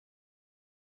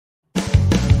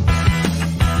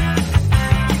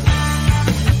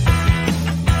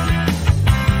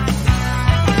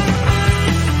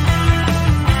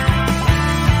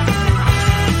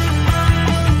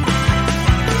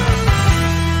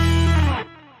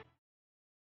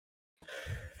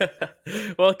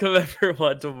Welcome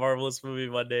everyone to Marvelous Movie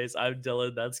Mondays. I'm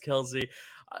Dylan. That's Kelsey.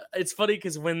 It's funny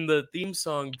because when the theme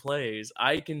song plays,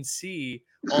 I can see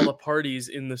all the parties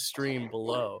in the stream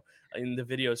below, in the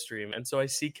video stream, and so I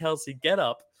see Kelsey get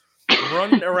up,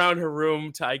 run around her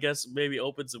room to, I guess, maybe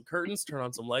open some curtains, turn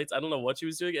on some lights. I don't know what she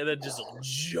was doing, and then just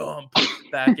jump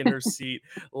back in her seat,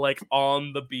 like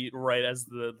on the beat, right as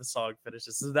the song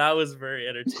finishes. So that was very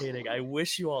entertaining. I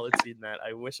wish you all had seen that.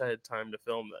 I wish I had time to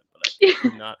film that, but I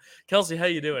did not. Kelsey, how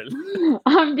you doing?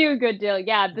 I'm doing good, Dill.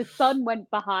 Yeah, the sun went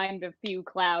behind a few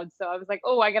clouds, so I was like,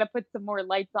 "Oh, I gotta put some more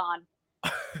lights on."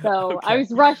 So I Okay.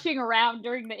 was rushing around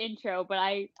during the intro, but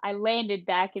I landed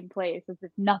back in place as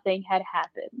if nothing had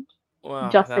happened,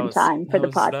 Wow, just in time for the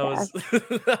that podcast.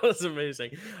 was that was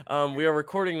amazing. We are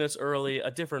recording this early, a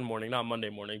different morning, not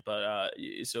Monday morning, but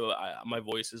my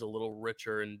voice is a little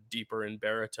richer and deeper in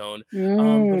baritone.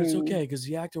 But it's Mm. okay because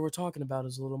the actor we're talking about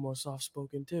is a little more soft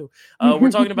spoken too. We're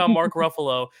talking about Mark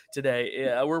Ruffalo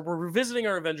today. We're revisiting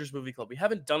our Avengers movie club. We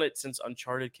haven't done it since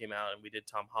Uncharted came out, and we did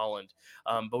Tom Holland.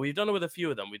 But we've done it with a few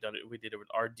of them. We did it with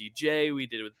RDJ. We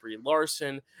did it with Brie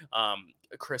Larson,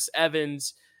 Chris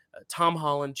Evans. Tom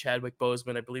Holland, Chadwick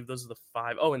Boseman. I believe those are the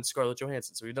five. Oh, and Scarlett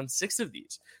Johansson. So we've done 6 of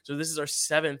these. So this is our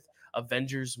 7th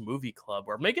Avengers movie club.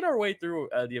 We're making our way through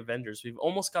the Avengers. We've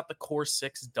almost got the core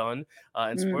 6 done.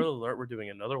 And Mm. spoiler alert, we're doing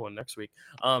another one next week.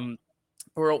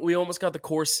 We almost got the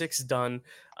core 6 done,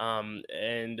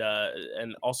 and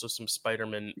also some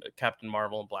Spider-Man, Captain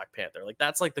Marvel, and Black Panther. Like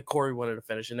that's like the core we wanted to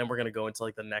finish, and then we're gonna go into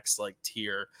like the next like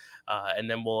tier, and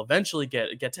then we'll eventually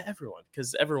get to everyone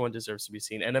because everyone deserves to be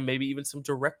seen, and then maybe even some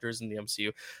directors in the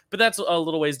MCU. But that's a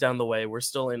little ways down the way. We're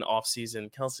still in off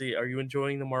season. Kelsey, are you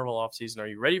enjoying the Marvel off season? Are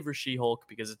you ready for She-Hulk?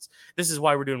 Because this is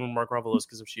why we're doing Mark Ruffalo's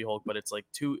because of She-Hulk, but it's like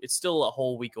it's still a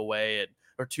whole week away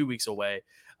or 2 weeks away.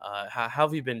 How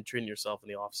have you been treating yourself in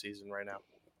the off season right now?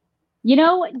 You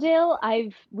know, Dill,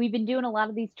 we've been doing a lot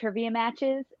of these trivia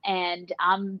matches, and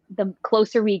the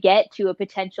closer we get to a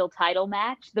potential title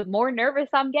match, the more nervous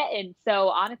I'm getting. So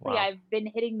honestly, Wow, I've been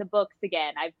hitting the books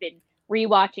again. I've been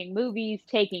rewatching movies,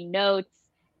 taking notes,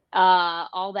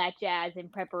 all that jazz in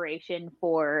preparation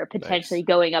for nice. potentially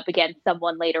going up against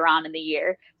someone later on in the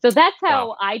year. So that's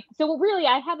Wow. how so really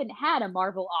I haven't had a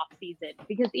Marvel off season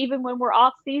because even when we're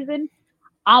off season,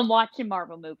 I'm watching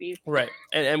Marvel movies. Right.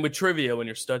 And with trivia, when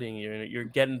you're studying, you're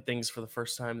getting things for the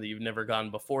first time that you've never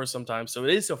gotten before sometimes. So it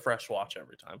is a fresh watch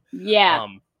every time. Yeah.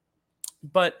 Um,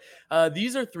 but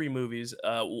these are 3 movies.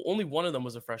 Only one of them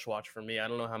was a fresh watch for me. I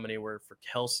don't know how many were for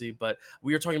Kelsey, but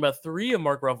we are talking about 3 of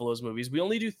Mark Ruffalo's movies. We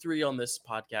only do 3 on this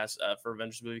podcast for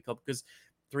Avengers Movie Club because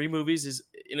 3 movies is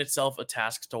in itself a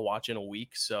task to watch in a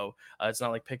week. So it's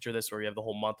not like picture this where you have the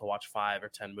whole month to watch 5 or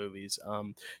 10 movies.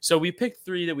 So we picked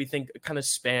 3 that we think kind of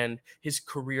span his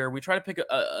career. We try to pick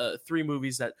 3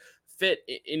 movies that fit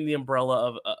in the umbrella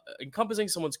of encompassing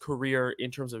someone's career in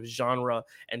terms of genre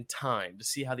and time to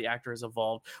see how the actor has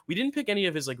evolved. We didn't pick any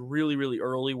of his like really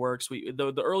early works.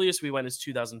 The earliest we went is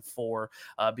 2004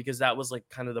 because that was like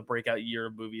kind of the breakout year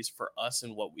of movies for us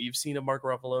and what we've seen of Mark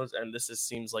Ruffalo's, and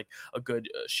seems like a good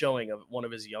showing of one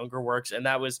of his younger works, and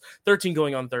that was 13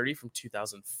 Going on 30 from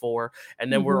 2004.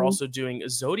 And then we're Mhm. also doing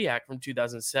Zodiac from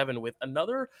 2007 with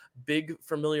another big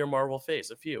familiar Marvel face,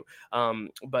 a few.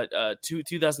 But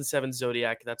 2007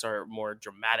 Zodiac, that's our more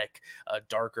dramatic,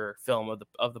 darker film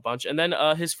of the bunch. And then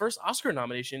his first Oscar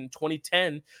nomination,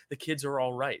 2010, The Kids Are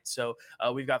All Right. So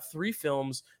we've got 3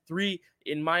 films, 3,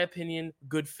 in my opinion,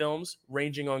 good films,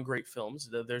 ranging on great films.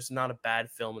 There's not a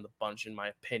bad film in the bunch, in my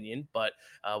opinion, but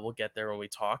we'll get there when we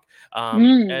talk.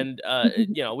 Mm.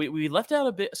 And we left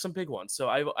out some big ones. So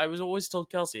I was always told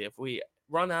Kelsey, if we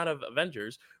run out of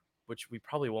Avengers, which we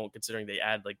probably won't considering they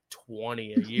add like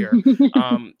 20 a year,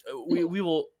 we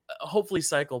will hopefully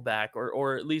cycle back,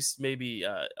 or at least maybe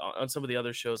on some of the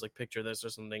other shows like Picture This or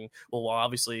something. Well,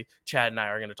 obviously Chad and I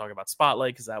are going to talk about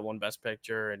Spotlight because that won Best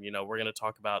Picture, and we're going to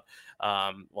talk about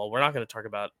we're not going to talk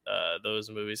about those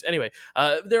movies anyway.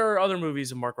 There are other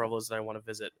movies of Mark Ruffalo's that I want to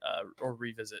visit or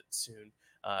revisit soon.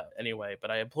 Anyway, but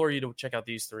I implore you to check out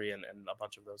these 3 and a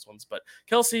bunch of those ones. But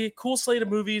Kelsey, cool slate of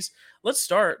movies. Let's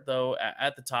start though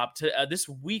at the top. This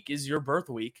week is your birth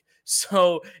week,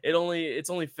 so it's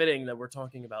only fitting that we're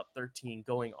talking about 13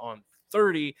 Going on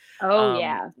 30, Oh,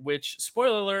 yeah. which,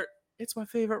 spoiler alert, it's my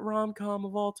favorite rom-com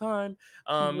of all time.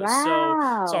 So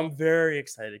Wow. I'm very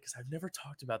excited because I've never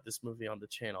talked about this movie on the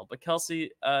channel. But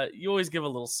Kelsey, you always give a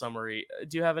little summary.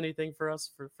 Do you have anything for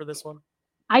us for this one?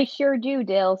 I sure do,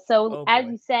 Dill. So, Oh as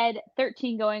boy. you said,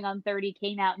 13 Going on 30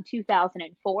 came out in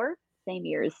 2004, same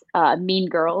year as Mean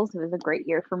Girls. It was a great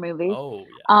year for movies. Oh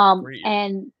yeah, great year.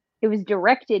 And it was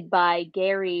directed by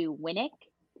Gary Winnick.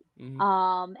 Mhm.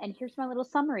 And here's my little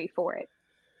summary for it.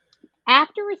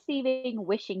 After receiving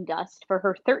wishing dust for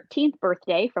her 13th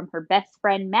birthday from her best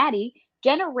friend Maddie,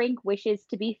 Jenna Rink wishes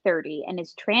to be 30 and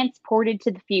is transported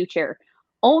to the future.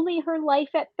 Only her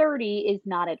life at 30 is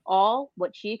not at all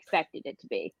what she expected it to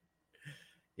be.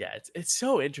 Yeah, it's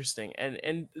so interesting,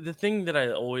 and the thing that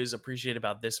I always appreciate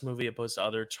about this movie, opposed to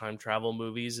other time travel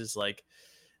movies, is like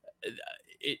uh,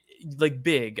 like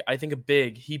Big. I think of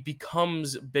Big. He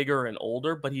becomes bigger and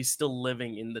older, but he's still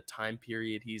living in the time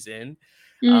period he's in.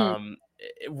 Mm,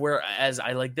 Whereas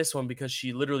I like this one because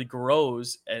she literally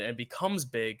grows and becomes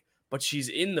big, but she's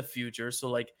in the future. So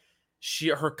like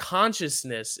her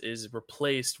consciousness is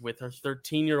replaced with her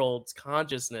 13-year-old's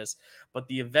consciousness, but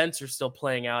the events are still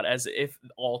playing out as if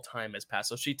all time has passed.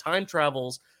 So she time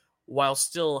travels while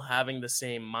still having the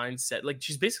same mindset. Like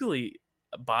she's basically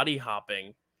body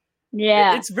hopping.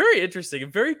 yeah. It's very interesting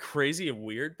and very crazy and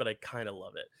weird, but I kind of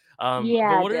love it. But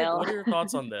Yeah, Dill. what are your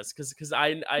thoughts on this? Because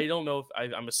I don't know if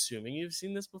I'm assuming you've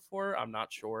seen this before. I'm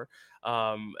not sure.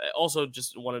 Also,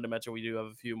 just wanted to mention we do have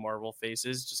a few Marvel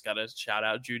faces. Just got to shout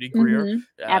out Judy Greer,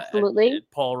 Absolutely.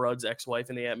 Paul Rudd's ex-wife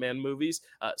in the Ant-Man movies.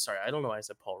 Sorry, I don't know why I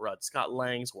said Paul Rudd. Scott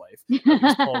Lang's wife,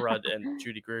 because Paul Rudd and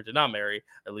Judy Greer did not marry,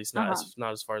 at least Uh-huh.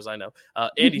 not as far as I know.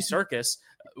 Andy Serkis,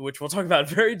 which we'll talk about,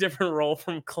 very different role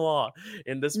from Claw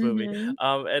in this movie. Mhm.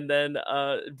 And then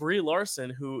Brie Larson,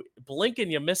 who blink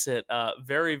and you miss it,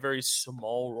 very very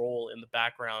small role in the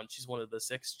background. She's one of the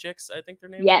six chicks, I think their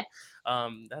names are. Yes.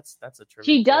 That's a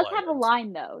trivia She poll does I have a learned.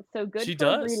 line though, so good She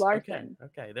for Brie does. Okay. Larson,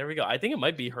 Okay. There we go. I think it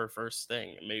might be her first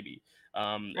thing, maybe.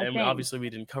 I And think. obviously we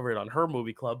didn't cover it on her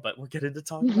movie club, but we're getting to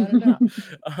talk about it now.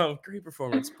 Great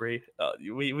performance, Brie.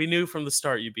 We knew from the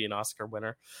start you'd be an Oscar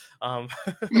winner. Um,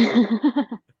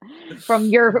 From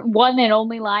your one and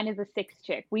only line as a six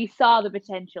chick. We saw the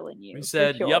potential in We you for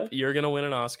said, "Yep, sure. you're gonna win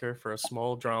an Oscar for a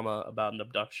small drama about an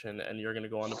abduction, and you're gonna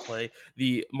go on to play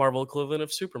the Marvel equivalent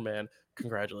of Superman."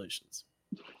 Congratulations.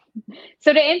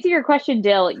 So to answer your question,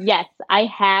 Dill, yes, I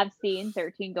have seen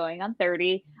 13 going on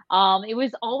 30. It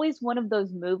was always one of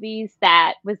those movies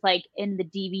that was like in the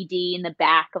DVD in the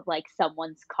back of like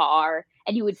someone's car,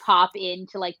 and you would pop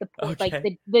into like Okay.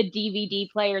 the DVD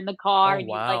player in the Oh car, and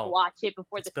you'd like wow, watch it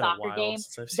before it's the been a soccer while game.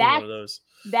 since I've seen one That's of those.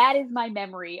 that is my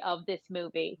memory of this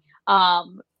movie.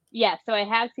 Yeah, so I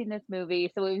have seen this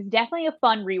movie, so it was definitely a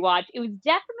fun rewatch. It was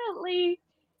definitely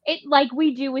it like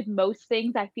we do with most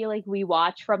things, I feel like we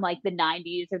watch from, like, the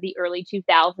 '90s or the early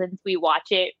 2000s, we watch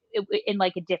it in,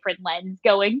 like, a different lens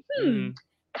going, "Hmm, Mm,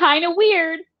 kinda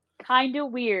weird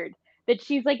that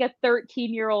she's, like, a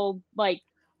 13-year-old, like,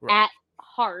 right. at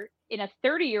heart in a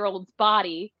 30-year-old's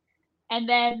body," and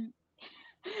then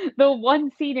the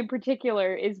one scene in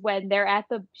particular is when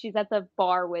she's at the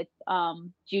bar with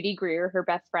Judy Greer, her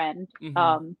best friend.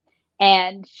 Hmm.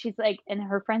 And she's like, and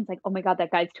her friend's like, "Oh my god,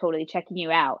 that guy's totally checking you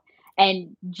out."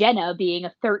 And Jenna, being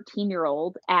a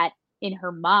 13-year-old at in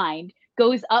her mind,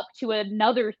 goes up to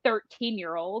another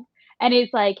 13-year-old and is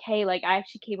like, "Hey, like I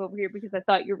actually came over here because I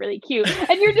thought you're really cute."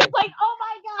 And you're just like, "Oh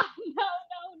my god,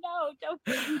 no, don't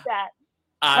do that."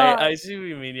 I Um, see what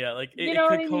you mean. Yeah, like you it know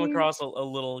what could I come mean? across a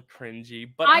little cringy,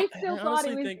 but I I still thought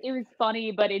honestly think, it was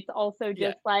funny, but it's also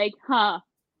yeah, just like, huh,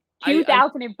 I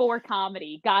 2004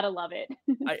 comedy, gotta love it.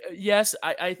 yes,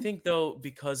 I think though,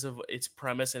 because of its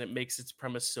premise, and it makes its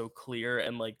premise so clear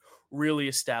and like really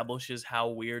establishes how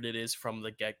weird it is from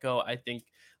the get-go. I think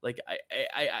like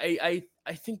I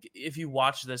think if you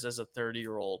watch this as a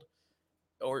 30-year-old,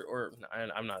 or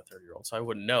I'm not a 30-year-old, so I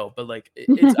wouldn't know, but like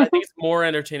it's I think it's more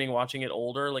entertaining watching it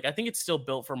older. Like I think it's still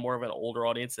built for more of an older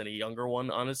audience than a younger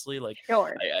one, honestly. Like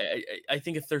Sure. I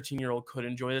think a 13-year-old could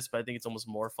enjoy this, but I think it's almost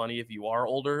more funny if you are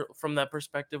older from that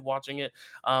perspective watching it.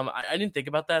 I didn't think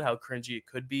about that, how cringy it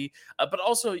could be, but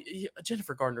also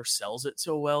Jennifer Gardner sells it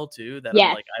so well too that I'm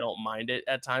Yes. like I don't mind it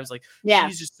at times. Like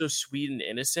Yeah. she's just so sweet and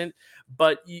innocent,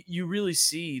 but you really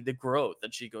see the growth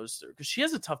that she goes through because she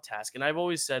has a tough task. And I've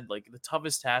always said like the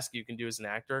toughest task you can do as an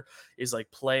actor is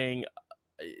like playing,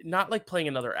 not like playing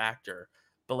another actor,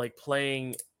 but like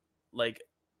playing like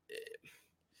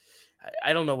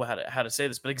I don't know how to say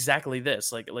this, but exactly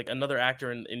this, like another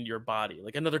actor in your body,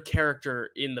 like another character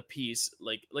in the piece,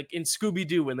 like in Scooby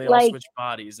Doo when they all Like, switch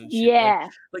bodies and shit, yeah.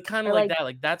 like kind of Or like like, that.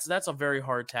 Like that's a very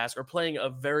hard task, or playing a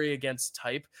very against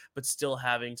type, but still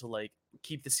having to like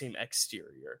keep the same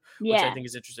exterior, which I yeah. think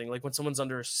is interesting. Like when someone's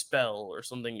under a spell or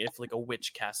something, if like a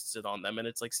witch casts it on them, and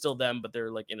it's like still them, but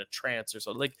they're like in a trance or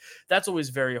something. Like that's always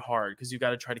very hard because you got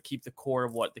to try to keep the core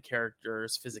of what the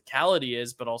character's physicality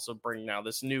is, but also bring now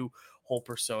this new whole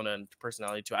persona and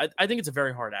personality to it. I think it's a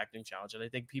very hard acting challenge, and I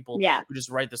think people Yeah. who just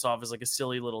write this off as like a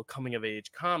silly little coming of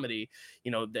age comedy,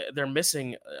 they're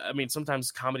missing. I mean,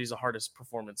 sometimes comedy is the hardest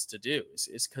performance to do,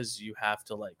 is because you have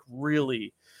to like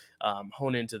really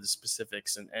hone into the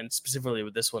specifics, and specifically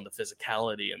with this one, the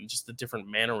physicality and just the different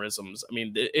mannerisms. I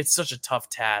mean, it's such a tough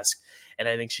task, and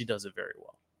I think she does it very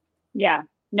well. Yeah.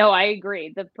 No, I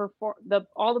agree.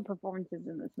 All the performances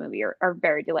in this movie are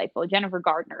very delightful. Jennifer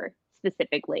Gardner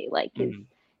specifically, like, is Mhm.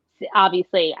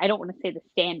 obviously, I don't want to say the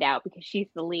standout because she's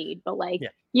the lead, but like,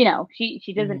 Yeah.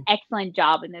 she does an Mhm. excellent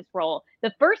job in this role.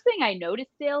 The first thing I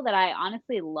noticed, Dale, that I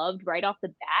honestly loved right off the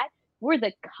bat were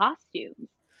the costumes.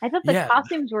 I thought the Yeah.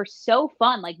 costumes were so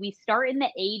fun. Like, we start in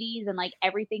the 80s and like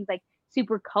everything's like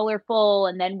super colorful,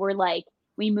 and then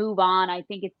we move on. I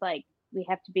think it's like we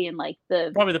have to be in like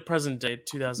the Probably the present day,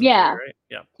 2003, yeah, right?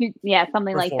 Yeah. yeah,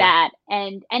 something Or like 4. that.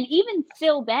 And even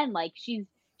still then, like, she's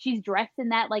dressed in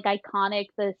that like iconic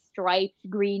the striped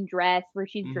green dress where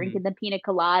she's Mhm. drinking the pina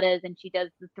coladas and she does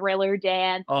the Thriller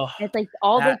dance. Oh, And it's like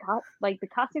all that the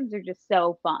costumes are just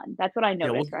so fun. That's what I yeah,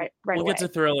 noticed right we'll get to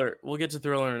away. Thriller. We'll get to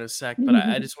Thriller in a sec, but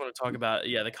I just want to talk about,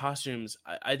 yeah, the costumes.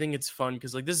 I think it's fun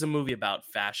because like this is a movie about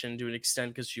fashion to an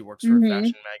extent because she works for a Mhm.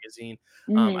 fashion magazine.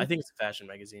 I Mhm. think it's a fashion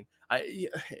magazine. Yeah,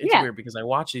 it's Yeah. weird because I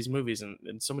watch these movies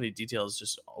and so many details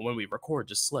just when we record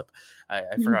just slip.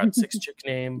 I forgot Six Chick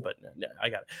name, but no, I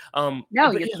got it. No, But you're yeah,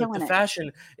 like the killing it.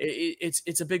 fashion,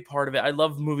 it's a big part of it. I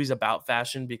love movies about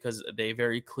fashion because they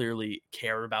very clearly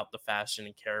care about the fashion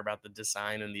and care about the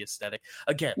design and the aesthetic.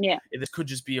 Again, Yeah. this could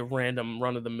just be a random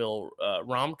run of the mill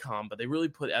rom-com, but they really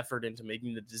put effort into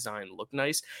making the design look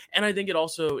nice. And I think it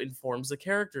also informs the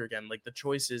character again, like the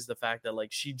choices, the fact that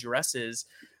like she dresses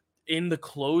in the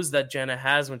clothes that Jenna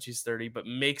has when she's 30, but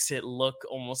makes it look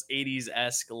almost 80s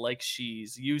esque like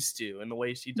she's used to, and the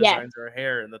way she Yes. designs her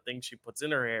hair and the things she puts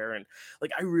in her hair. And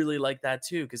like, I really like that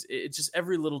too, because it's just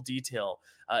every little detail.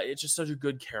 It's just such a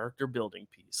good character building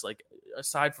piece. Like,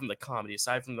 aside from the comedy,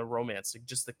 aside from the romance, like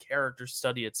just the character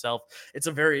study itself, it's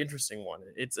a very interesting one.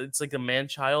 It's like a man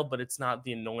child, but it's not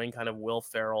the annoying kind of Will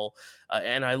Ferrell.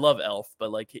 And I love Elf,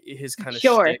 but like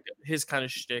Sure. his kind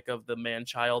of shtick of the man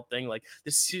child thing, like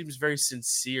this seems very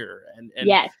sincere,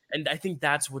 Yes. and I think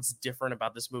that's what's different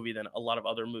about this movie than a lot of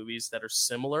other movies that are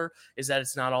similar, is that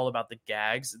it's not all about the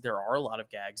gags. There are a lot of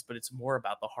gags, but it's more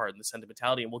about the heart and the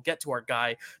sentimentality. And we'll get to our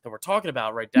guy that we're talking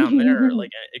about right down there,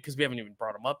 like, because we haven't even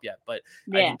brought him up yet, but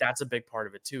I Yeah. think that's a big part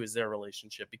of it too, is their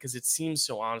relationship, because it seems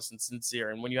so honest and sincere.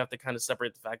 And when you have to kind of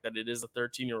separate the fact that it is a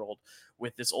 13-year-old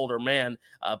with this older man,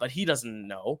 but he doesn't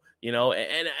know, and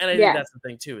I think Yeah. that's the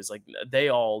thing too, is like they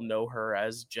all know her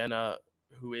as Jenna,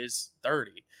 who is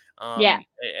 30. Yeah.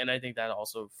 And I think that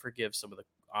also forgives some of the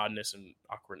oddness and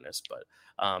awkwardness, but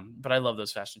I love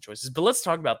those fashion choices. But let's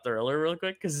talk about Thriller real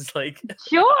quick, because it's like I,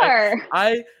 Sure.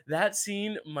 I that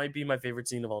scene might be my favorite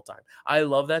scene of all time. I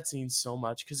love that scene so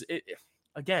much because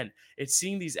again, it's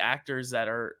seeing these actors that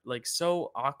are like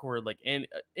so awkward. Like, and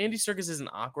Andy Serkis isn't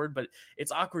awkward, but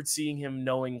it's awkward seeing him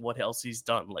knowing what else he's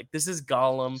done. Like, this is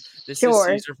Gollum, this is Sure.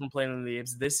 Caesar from Planet of the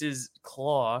Apes, this is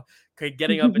Claw, okay,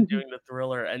 getting up and doing the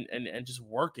Thriller and just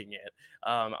working it.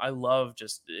 I love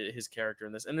just his character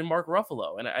in this, and then Mark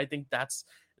Ruffalo, and I think that's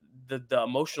the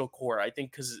emotional core. I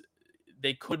think because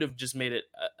they could have just made it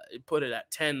put it at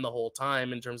 10 the whole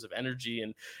time in terms of energy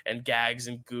and gags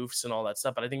and goofs and all that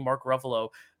stuff. But I think Mark Ruffalo,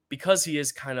 because he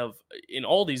is kind of in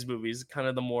all these movies kind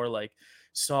of the more like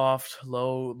soft,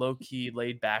 low key,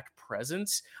 laid back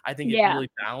presence, I think it Yeah. really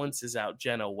balances out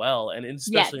Jenna well. And Yes.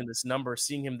 especially in this number,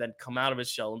 seeing him then come out of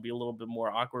his shell and be a little bit more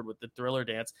awkward with the Thriller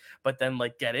dance, but then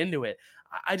like get into it.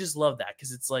 I just love that,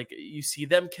 because it's like you see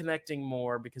them connecting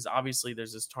more, because obviously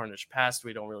there's this tarnished past.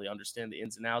 We don't really understand the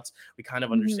ins and outs. We kind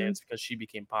of understand Mhm. it's because she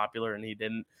became popular and he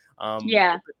didn't. Um,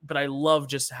 Yeah. but I love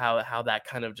just how that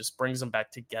kind of just brings them back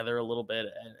together a little bit,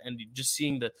 and just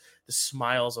seeing the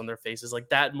smiles on their faces. Like,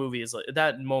 that movie is like,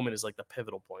 that moment is like the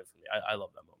pivotal point for me. I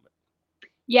love that moment.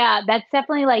 Yeah, that's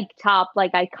definitely, like, top,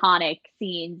 like, iconic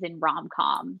scenes in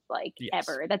rom-coms, like, Yes.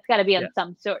 ever. That's gotta be on Yes.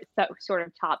 some sort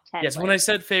of top 10 Yes, when I list.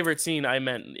 said favorite scene, I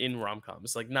meant in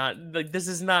rom-coms. Like, not like, this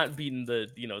is not beating the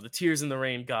Tears in the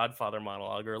Rain Godfather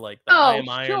monologue, or like the I Oh, Am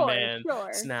Iron sure, Man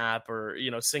sure. snap, or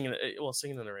singing. Well,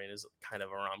 Singing in the Rain is kind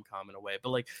of a rom-com in a way,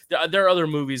 but like there are other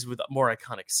movies with more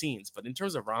iconic scenes. But in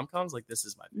terms of rom-coms, like, this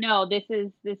is my favorite. No, this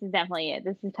is definitely it.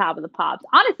 This is top of the pops.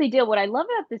 Honestly, Dil, what I love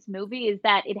about this movie is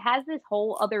that it has this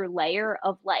whole other layer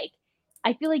of, like,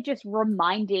 I feel like just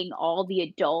reminding all the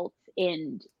adults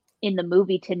in the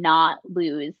movie to not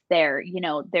lose their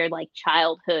like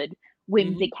childhood Hmm.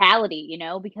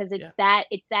 whimsicality, because Yeah.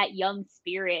 it's that young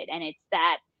spirit, and it's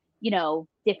that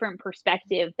different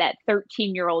perspective that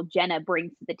 13-year-old Jenna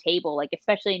brings to the table, like,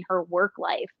 especially in her work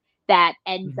life, that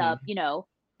ends up, Mhm.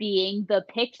 being the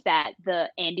pitch that the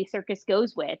Andy Circus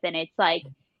goes with. And it's like,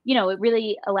 it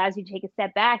really allows you to take a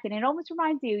step back, and it almost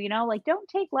reminds you, like, don't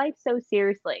take life so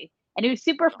seriously. And it was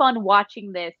super fun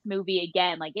watching this movie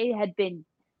again. Like, it had been,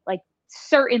 like,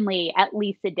 certainly at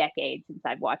least a decade since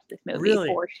I've watched this movie,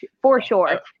 Really? for Oh,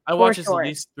 I sure, I for watch this at sure.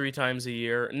 least 3 times a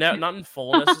year. No, not in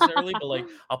full necessarily, but, like,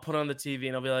 I'll put on the TV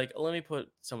and I'll be like, "Let me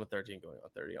put some of 13 going on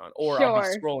 30 on," or I'll be Sure.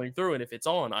 scrolling through, and if it's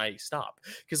on, I stop.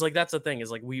 Because like, that's the thing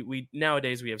is, like, we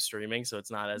nowadays, we have streaming, so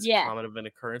it's not as Yeah, common of an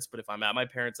occurrence, but if I'm at my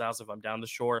parents' house, if I'm down the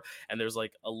shore, and there's,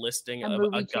 like, a listing a of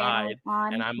a movie channel guide,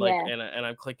 and on. I'm like Yeah. and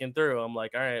I'm clicking through, I'm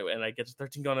like, "Alright," and I get to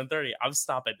 13 going on 30, I'm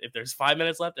stopping. If there's 5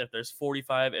 minutes left, if there's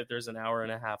 45, if there's an hour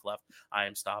and a half left, I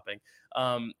am stopping.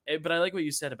 But I like what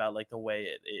you said about like the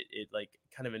way it like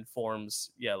kind of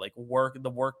informs, yeah, like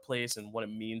the workplace and what it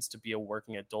means to be a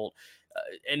working adult,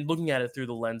 and looking at it through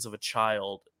the lens of a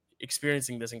child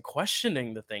experiencing this and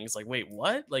questioning the things like, wait,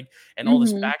 what, like, and all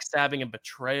this Mhm. backstabbing and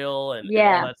betrayal and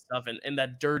all Yeah. that stuff, and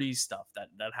that dirty stuff that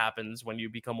happens when you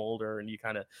become older and you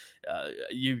kind of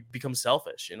you become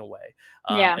selfish in a way.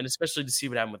 Yeah. And especially to see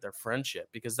what happened with their friendship,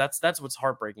 because that's what's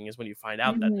heartbreaking, is when you find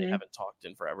out that they Mhm. haven't talked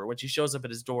in forever, when she shows up at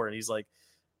his door and he's like,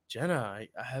 Jenna,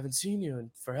 I haven't seen you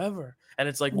in forever. And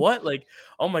it's like, what? Like,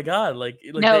 oh my God, like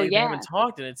No, they haven't yeah.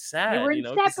 talked, and it's They sad, were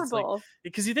because it's like, inseparable.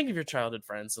 because you think of your childhood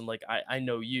friends, and like I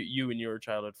know you and your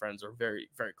childhood friends are very,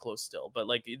 very close still, but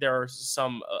like there are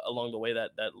some along the way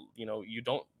that you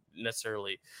don't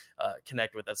necessarily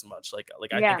connect with as much. Like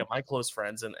I think Yeah. of my close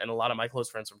friends, and a lot of my close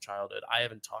friends from childhood I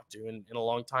haven't talked to in a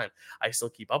long time. I still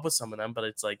keep up with some of them, but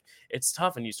it's like it's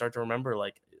tough, and you start to remember,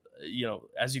 like,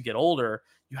 as you get older,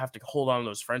 you have to hold on to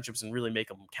those friendships and really make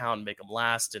them count and make them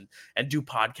last, and do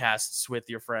podcasts with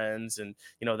your friends. And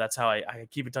that's how I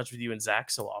keep in touch with you and Zach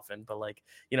so often. But like,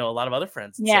 a lot of other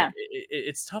friends, it's like Yeah.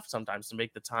 it's tough sometimes to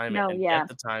make the time No, and get yeah.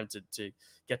 the time to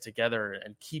get together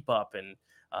and keep up, and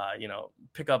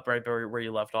pick up right where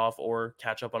you left off, or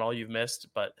catch up on all you've missed.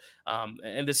 But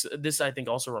and this I think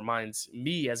also reminds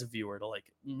me as a viewer to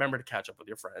like remember to catch up with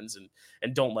your friends,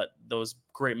 and don't let those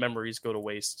great memories go to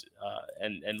waste,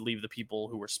 and leave the people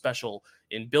who were special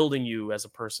in building you as a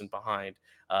person behind.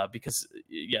 Because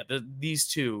yeah, these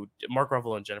two, Mark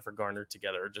Ruffalo and Jennifer Garner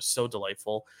together, are just so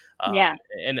delightful. Yeah.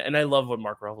 And I love what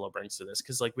Mark Ruffalo brings to this,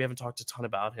 because like we haven't talked a ton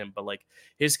about him, but like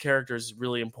his character is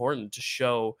really important to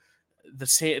show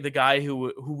the guy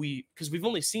who we, because we've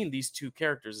only seen these two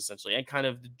characters essentially, and kind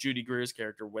of Judy Greer's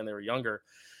character when they were younger.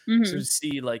 So to Mhm.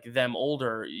 see like them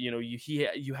older,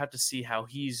 you have to see how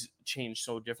he's changed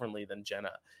so differently than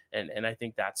Jenna. And I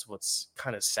think that's what's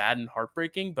kind of sad and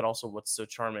heartbreaking, but also what's so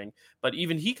charming. But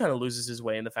even he kind of loses his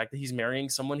way in the fact that he's marrying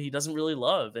someone he doesn't really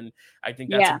love. And I think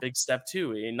that's a Yeah. big step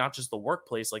too, in not just the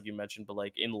workplace like you mentioned, but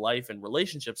like in life and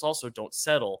relationships also. Don't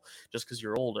settle just because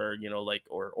you're older, like,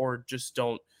 or just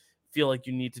don't feel like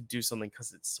you need to do something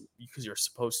because you're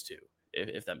supposed to,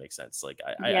 if that makes sense. Like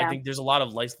I Yeah. think there's a lot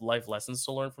of life lessons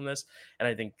to learn from this, and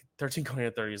I think 13 going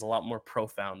to 30 is a lot more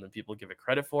profound than people give it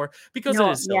credit for, because it No,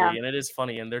 is yeah. silly and it is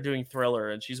funny, and they're doing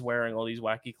Thriller and she's wearing all these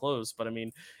wacky clothes, but I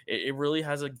mean, it really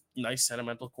has a nice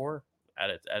sentimental core at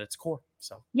its core.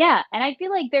 So Yeah, and I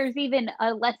feel like there's even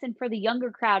a lesson for the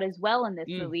younger crowd as well in this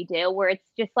mm, movie too, where it's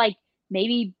just like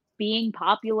maybe being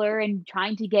popular and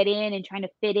trying to get in and trying to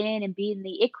fit in and be in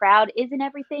the it crowd isn't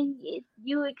everything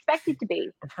you expect it to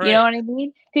be. You know right, what I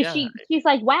mean? Because yeah, she's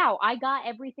like, wow, I got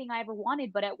everything I ever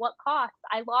wanted, but at what cost?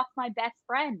 I lost my best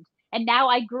friend, and now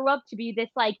I grew up to be this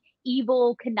like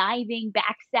evil, conniving,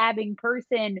 backstabbing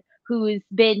person who's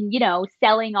been,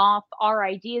 selling off our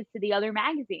ideas to the other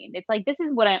magazine. It's like this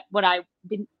isn't what I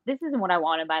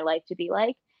wanted my life to be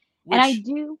like. And I which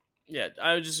do. yeah,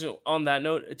 I was just on that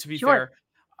note, to be Sure. fair,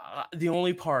 the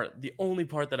only part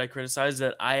that I criticize,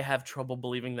 that I have trouble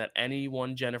believing that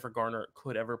anyone Jennifer Garner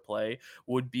could ever play,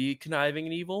 would be conniving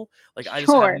and evil. Like I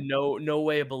just have Sure. no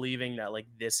way of believing that like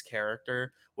this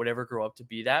character would ever grow up to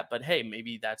be that. But hey,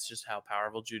 maybe that's just how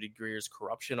powerful Judy Greer's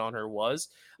corruption on her was.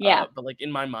 Yeah. But like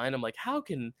in my mind, I'm like, how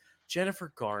can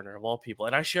Jennifer Garner of all people,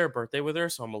 and I share a birthday with her,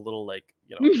 so I'm a little like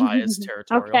biased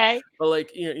territorial, Okay. but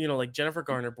like like Jennifer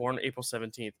Garner, born April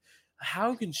 17th,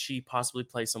 how can she possibly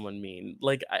play someone mean?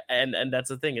 Like, and that's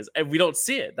the thing, is, and we don't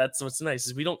see it. That's what's nice,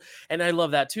 is we don't, and I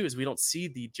love that too, is we don't see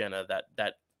the Jenna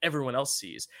that everyone else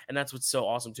sees. And that's what's so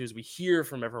awesome too, is we hear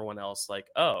from everyone else like,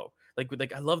 oh,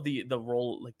 like I love the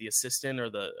role, like the assistant or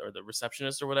the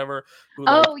receptionist or whatever, who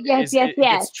like Oh, yes, is yes, it yes.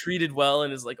 gets treated well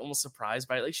and is like almost surprised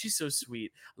by it. Like she's so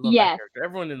sweet. I love that Yes. character.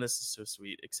 Everyone in this is so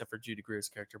sweet except for Judy Greer's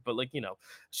character. But like,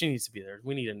 she needs to be there.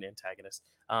 We need an antagonist.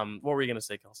 What were you gonna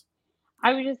say, Kels?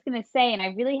 I was just gonna say, and I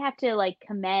really have to, like,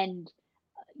 commend,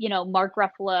 Mark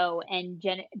Ruffalo and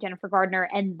Jennifer Gardner,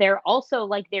 and they're also,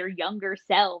 like, their younger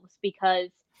selves because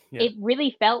Yeah. it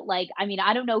really felt like, I mean,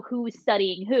 I don't know who's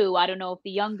studying who. I don't know if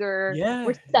the younger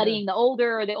were Yeah, yeah. studying the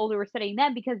older or the older were studying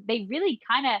them because they really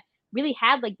kinda really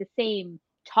had, like, the same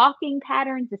talking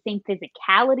patterns, the same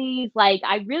physicalities. Like,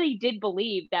 I really did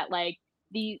believe that, like,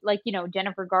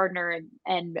 Jennifer Gardner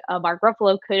and Mark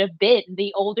Ruffalo could have been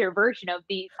the older version of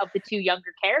the 2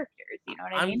 younger characters, you know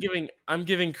what I mean? I'm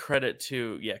giving credit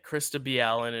to, yeah, Krista B.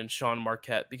 Allen and Sean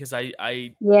Marquette, because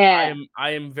Yeah. I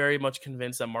am very much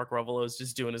convinced that Mark Ruffalo is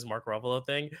just doing his Mark Ruffalo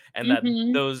thing, and that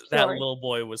Mhm. that Sure. little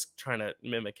boy was trying to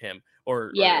mimic him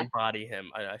or Yeah. embody him.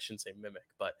 I shouldn't say mimic,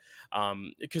 but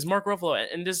because Mark Ruffalo,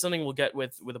 and this is something we'll get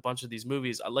with a bunch of these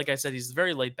movies. Like I said, he's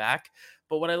very laid back.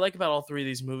 But what I like about all three of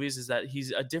these movies is that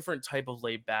he's a different type of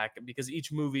laid back, because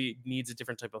each movie needs a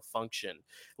different type of function.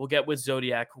 We'll get with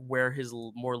Zodiac where his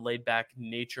more laid back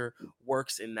nature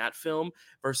works in that film,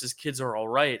 versus Kids Are All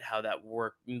Right, how that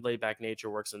laid back nature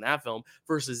works in that film,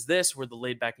 versus this where the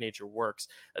laid back nature works.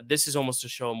 This is almost to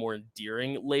show a more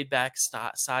endearing laid back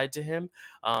side to him,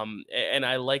 and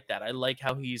I like that. I like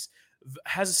how he's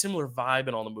has a similar vibe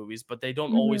in all the movies, but they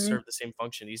don't always Mhm. serve the same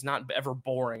function. He's not ever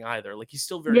boring either. Like he's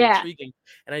still very Yeah. intriguing,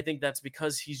 and I think that's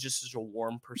because he's just such a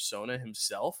warm persona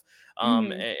himself.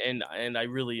 Mhm. And I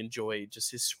really enjoy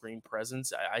just his screen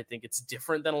presence. I think it's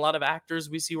different than a lot of actors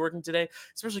we see working today,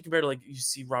 especially compared to like you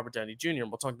see Robert Downey Jr.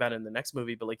 And we'll talk about it in the next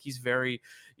movie. But like he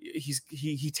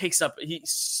takes up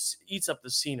eats up the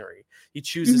scenery. He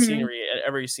chews the Mhm. scenery at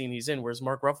every scene he's in, whereas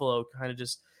Mark Ruffalo kind of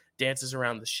just dances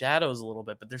around the shadows a little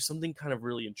bit, but there's something kind of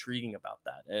really intriguing about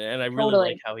that. And I really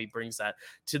like Totally. how he brings that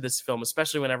to this film,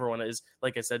 especially when everyone is,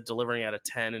 like I said, delivering out of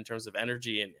 10 in terms of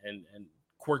energy and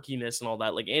quirkiness and all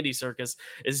that. Like Andy Serkis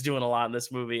is doing a lot in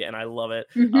this movie, and I love it.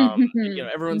 Mhm.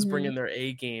 Everyone's Mhm. bringing their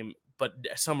A game, but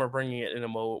some are bringing it in a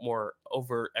more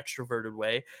over extroverted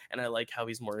way, and I like how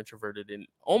he's more introverted in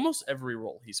almost every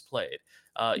role he's played.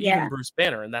 Even Yeah. Bruce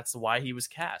Banner, and that's why he was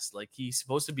cast. Like he's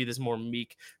supposed to be this more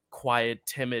meek, quiet,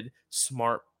 timid,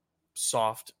 smart,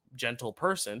 soft, gentle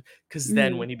person, because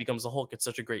then Mhm. when he becomes the Hulk, it's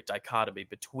such a great dichotomy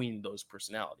between those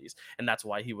personalities, and that's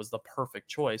why he was the perfect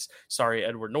choice. Sorry,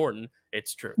 Edward Norton,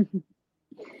 it's true.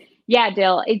 Yeah,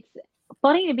 Dill, it's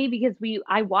funny to me because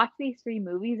I watched these 3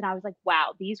 movies and I was like,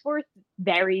 "Wow, these were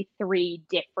very 3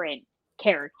 different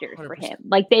characters for him." 100%.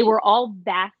 Like, they were all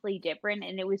vastly different,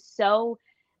 and it was so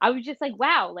I was just like,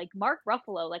 "Wow," like, Mark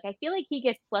Ruffalo, like, I feel like he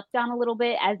gets slept on a little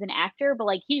bit as an actor, but,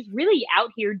 like, he's really out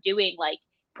here doing, like,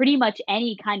 pretty much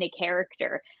any kinda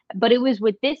character. But it was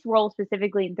with this role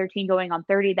specifically in 13 Going on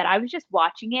 30 that I was just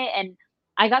watching it, and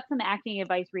I got some acting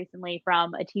advice recently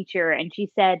from a teacher, and she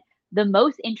said, the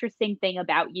most interesting thing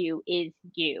about you is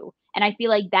you. And I feel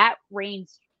like that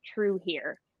reigns true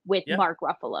here with Yeah, Mark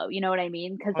Ruffalo. You know what I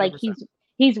mean? Because like 100%.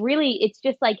 he's really it's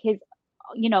just like his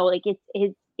like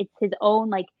it's his own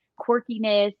like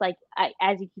quirkiness, like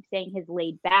as you keep saying, his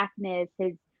laid backness,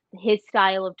 his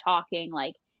style of talking,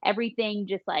 like everything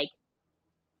just like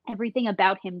everything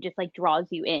about him just like draws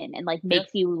you in and like Yeah.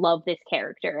 makes you love this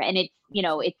character. And it's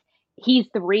he's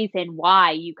the reason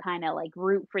why you kind of like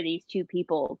root for these two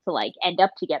people to like end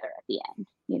up together at the end.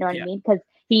 You know what I Yeah. mean? Because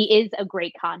he is a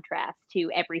great contrast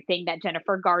to everything that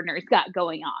Jennifer Gardner's got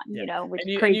going on, Yeah, which is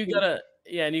and you crazy. gotta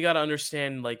yeah, and you gotta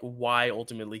understand like why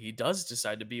ultimately he does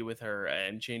decide to be with her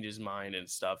and change his mind and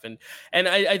stuff. And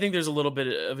I think there's a little bit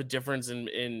of a difference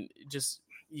in just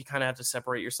you kind of have to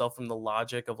separate yourself from the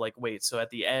logic of like, wait, so at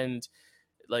the end,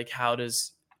 like how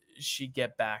does she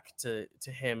get back to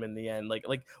him in the end? Like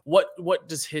what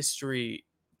does history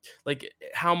like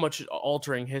how much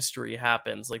altering history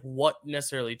happens, like what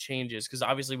necessarily changes, because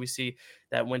obviously we see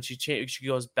that when she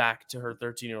goes back to her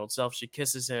 13-year-old self, she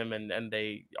kisses him and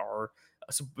they are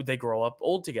so they grow up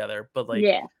old together, but like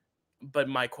Yeah. but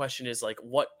my question is like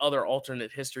what other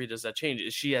alternate history does that change?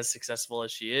 Is she as successful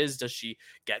as she is? Does she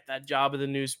get that job at the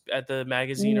news at the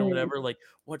magazine or Mm, whatever? Like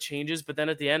what changes? But then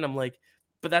at the end I'm like,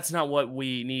 but that's not what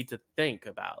we need to think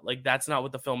about. Like that's not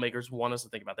what the filmmakers want us to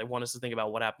think about. They want us to think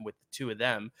about what happened with the two of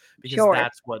them, because sure.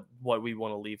 that's what we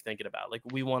want to leave thinking about. Like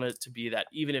we want it to be that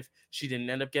even if she didn't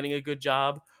end up getting a good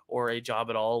job, or a job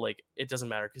at all, like it doesn't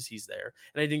matter because he's there.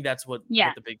 And I think that's what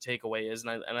Yeah. the big takeaway is, and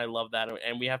I love that.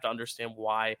 And we have to understand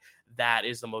why that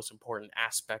is the most important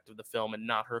aspect of the film, and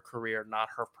not her career, not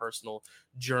her personal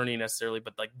journey necessarily,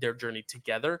 but like their journey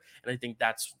together. And I think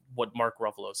that's what Mark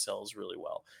Ruffalo sells really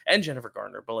well, and Jennifer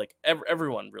Garner, but like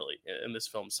everyone really in this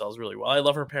film sells really well. I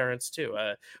love her parents too. We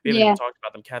haven't even Yeah. talked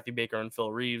about them, Kathy Baker and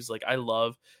Phil Reeves. Like I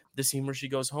love the scene where she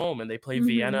goes home and they play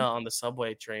Vienna Mhm. on the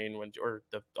subway train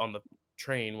on the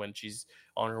train when she's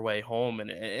on her way home, and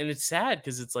it's sad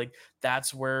because it's like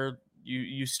that's where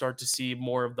you start to see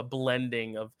more of the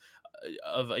blending of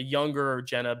a younger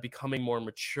Jenna becoming more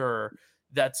mature.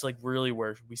 That's like really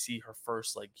where we see her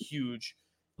first like huge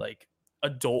like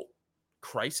adult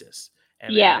crisis.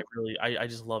 And Yeah. I really I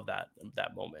just love that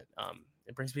moment.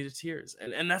 It brings me to tears,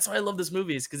 and that's why I love this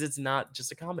movie, is because it's not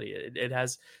just a comedy. It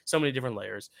has so many different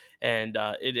layers, and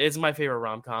it is my favorite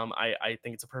rom-com. I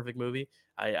think it's a perfect movie.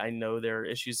 I know there are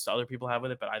issues other people have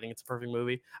with it, but I think it's a perfect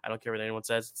movie. I don't care what anyone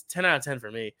says. It's 10 out of 10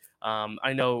 for me.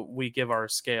 I know we give our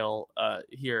scale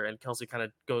here, and Kelsey kind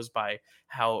of goes by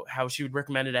how she would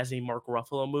recommend it as a Mark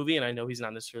Ruffalo movie, and I know he's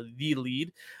not necessarily the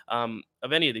lead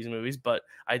of any of these movies, but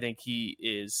I think he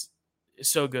is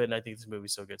so good, and I think this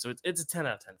movie's so good. So it's a 10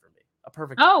 out of 10 for me. A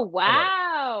perfect 10. Oh, I love it.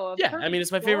 wow. Yeah, I mean Perfect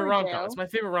it's my favorite score, rom-com. It's Dill. my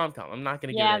favorite rom-com. I'm not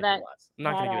gonna give it Yeah, anything that less. I'm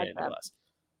not that gonna give it adds anything up. less.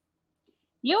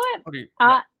 You know what? What do you,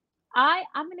 yeah. Uh,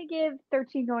 I'm gonna give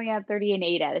 13 going out of 30 an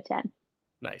 8 out of 10.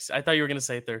 Nice. I thought you were gonna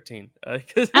say 13.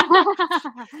 'Cause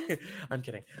I'm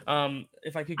kidding.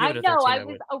 If I could give I it a know. 13, I I was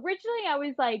would. originally. I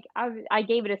was like, I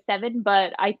gave it a 7,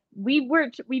 but we've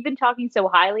been talking so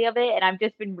highly of it, and I've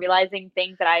just been realizing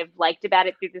things that I've liked about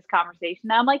it through this conversation.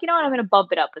 Now I'm like, you know what? I'm gonna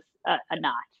bump it up a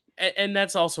notch. And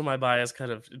that's also my bias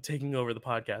kind of taking over the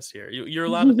podcast here. You're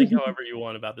allowed to think however you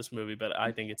want about this movie, but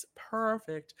I think it's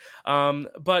perfect.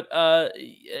 Yeah,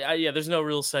 there's no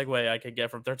real segue I could get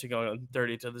from 13 going on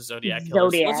 30 to the Zodiac Killer. So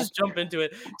let's Zodiac. just jump into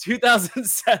it.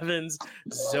 2007's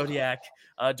Zodiac,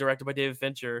 directed by David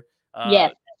Fincher.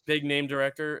 Yes. Big name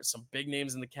director, some big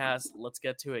names in the cast. Let's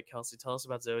get to it. Kelsey, tell us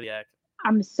about Zodiac.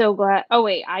 I'm so glad. Oh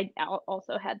wait,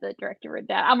 also had the director written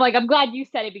down. I'm like, I'm glad you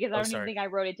said it because I Oh, don't even sorry. think I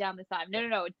wrote it down this time. No, Yeah.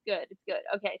 no, no, it's good. It's good.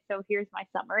 Okay, so here's my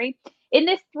summary. In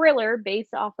this thriller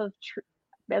based off of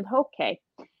okay.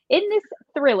 In this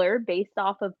thriller based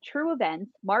off of true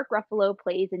events, Mark Ruffalo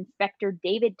plays Inspector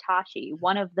David Tashi,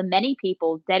 one of the many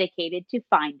people dedicated to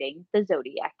finding the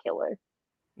Zodiac killer.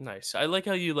 Nice. I like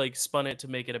how you like spun it to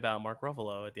make it about Mark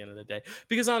Ruffalo at the end of the day,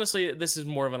 because honestly, this is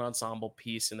more of an ensemble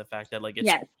piece in the fact that like it's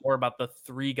Yes. more about the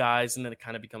three guys, and then it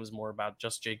kind of becomes more about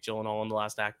just Jake Gyllenhaal in the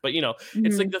last act. But it's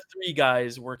like Mhm. the three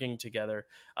guys working together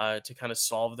to kind of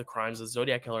solve the crimes of the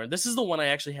Zodiac killer. And this is the one I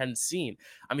actually hadn't seen.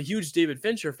 I'm a huge David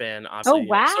Fincher fan, Oh obviously. So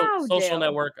wow, Dill.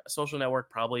 Social Network,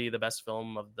 probably the best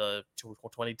film of the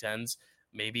 2010s.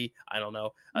 Maybe, I don't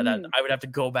know, that Mm. I would have to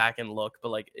go back and look,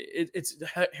 but like it's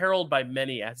heralded by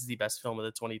many as the best film of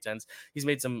the 2010s. He's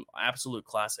made some absolute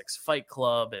classics, Fight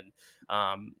Club, and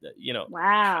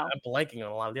Wow. I'm blanking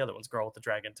on a lot of the other ones, Girl with the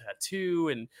Dragon Tattoo,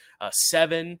 and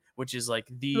Seven, which is like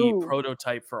the Ooh.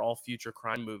 prototype for all future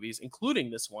crime movies,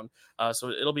 including this one. So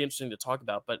it'll be interesting to talk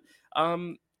about. But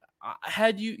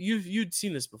had you'd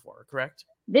seen this before, correct?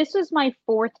 This was my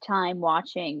 4th time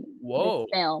watching this Whoa.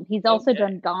 film. He's also Okay.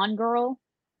 done Gone Girl,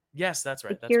 Yes, that's The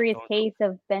right. That's right. Curious Going Girl. Case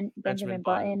of Benjamin Benjamin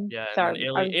Button, Button. yeah, and then Sorry,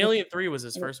 I was just Alien 3 was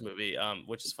his first movie,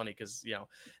 which is funny because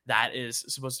that is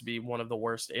supposed to be one of the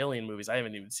worst Alien movies. I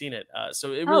haven't even seen it,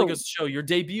 so it really oh, goes to show your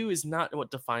debut is not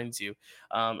what defines you,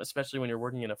 especially when you're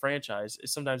working in a franchise.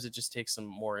 Sometimes it just takes some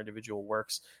more individual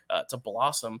works to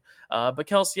blossom. But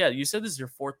Kelsey, yeah, you said this is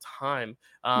your 4th time.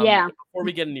 yeah. Before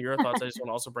we get into your thoughts, I just want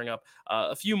to also bring up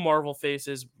a few Marvel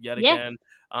faces yet Yes. again.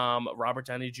 Robert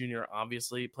Downey Jr.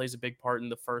 obviously plays a big part in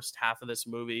the first half of this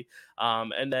movie.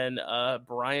 And then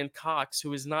Brian Cox,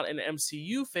 who is not an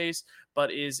MCU face,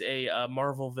 but is a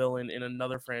Marvel villain in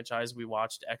another franchise we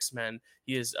watched, X-Men.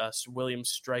 He is William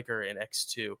Stryker in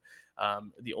X2.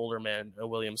 The older man,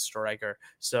 William Stryker.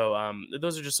 So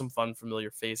those are just some fun,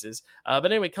 familiar faces. But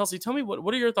anyway, Kelsey, tell me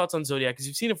what are your thoughts on Zodiac? Because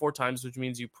you've seen it 4 times, which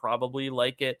means you probably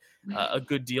like it a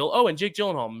good deal. Oh, and Jake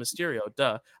Gyllenhaal, Mysterio,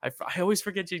 duh. I always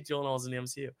forget Jake Gyllenhaal is in the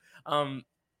MCU.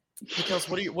 But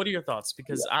Kelsey, what are your thoughts?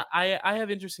 Because I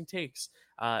have interesting takes,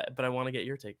 but I want to get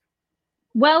your take.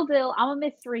 Well, Dill, I'm a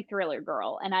mystery thriller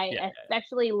girl, and I Yeah.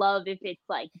 especially love if it's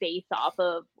like based off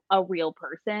of a real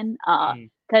person. Mm,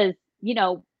 Because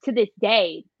to this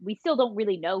day, we still don't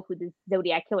really know who the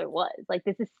Zodiac killer was. Like,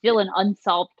 this is yeah. still an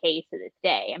unsolved case to this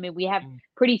day. I mean, we have Mm.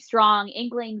 pretty strong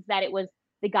inklings that it was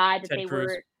the guy that Ted they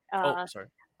Cruz. were. Oh, sorry.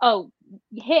 Oh,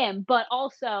 him, but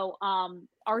also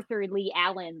Arthur Lee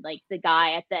Allen, like the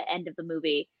guy at the end of the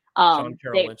movie. John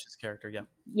Carroll They Lynch's character, yeah.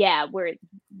 yeah, where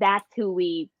that's who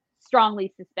we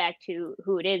strongly suspect who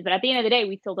it is, but at the end of the day,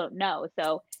 we still don't know.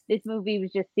 So this movie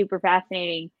was just super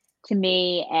fascinating to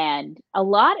me, and a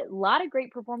lot of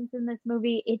great performances in this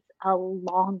movie. It's a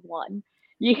long one.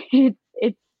 It's Yeah.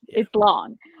 it's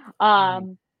long, Mhm.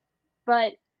 um,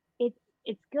 but it's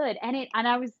it's good, and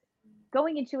I was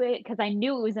going into it because I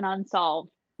knew it was an unsolved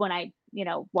when I,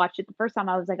 watched it the first time.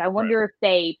 I was like, I Right. wonder if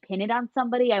they pin it on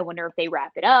somebody. I wonder if they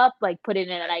wrap it up, like put it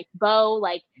in a nice bow,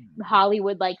 like Mm.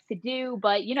 Hollywood likes to do.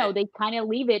 But Eh they kind of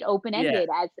leave it open yeah. ended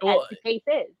as Well, the case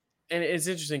is. and it's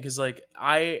interesting because like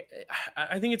I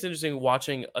think it's interesting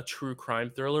watching a true crime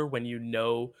thriller when you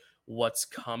know what's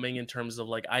coming in terms of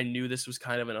like I knew this was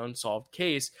kind of an unsolved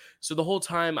case, so the whole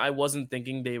time I wasn't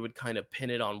thinking they would kind of pin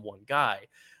it on one guy.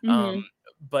 um Hmm.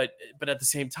 but at the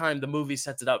same time the movie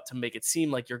sets it up to make it seem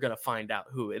like you're going to find out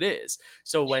who it is.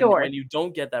 So when Sure. you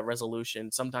don't get that resolution,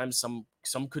 sometimes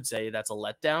some could say that's a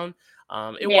letdown.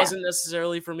 It Yeah. wasn't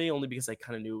necessarily for me, only because I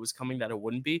kind of knew it was coming that it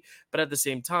wouldn't be. But at the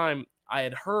same time, I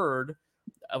had heard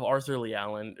of Arthur Lee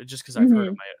Allen just because I've heard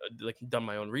of Hmm. my like done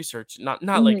my own research. Not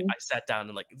like Hmm. I sat down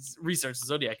and like researched the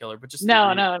Zodiac killer, but just through No,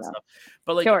 reading no, and no. stuff.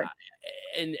 But like, Sure.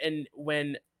 and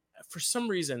when for some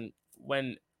reason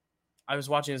when I was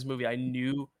watching this movie, I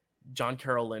knew John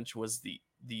Carroll Lynch was the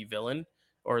villain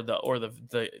or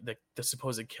the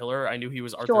supposed killer. I knew he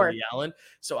was Arthur Sure. Lee Allen.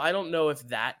 So I don't know if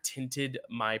that tinted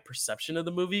my perception of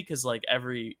the movie because like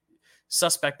every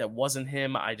suspect that wasn't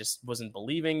him, I just wasn't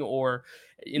believing. Or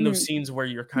in those Mm. scenes where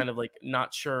you're kind of like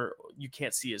not sure, you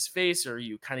can't see his face or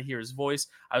you kind of hear his voice,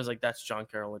 I was like, that's John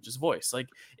Carroll Lynch's voice. Like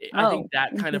I think Oh, that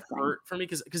kind of interesting. hurt for me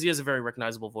because he has a very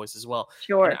recognizable voice as well. And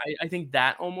Sure. I think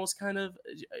that almost kind of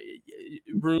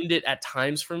ruined it at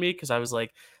times for me because I was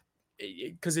like,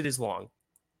 because it is long.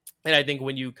 And I think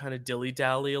when you kind of dilly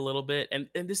dally a little bit, and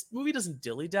this movie doesn't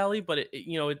dilly dally, but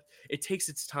it takes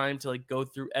its time to like go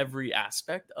through every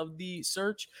aspect of the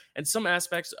search, and some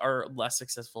aspects are less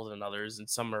successful than others, and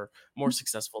some are more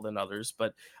successful than others.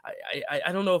 But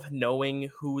I don't know if knowing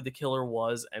who the killer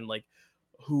was and like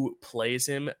who plays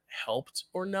him helped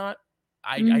or not.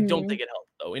 I don't Hmm. think it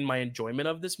helped though in my enjoyment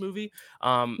of this movie.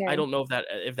 I Okay. don't know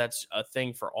if that's a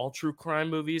thing for all true crime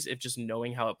movies. If just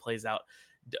knowing how it plays out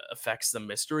affects the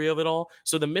mystery of it all.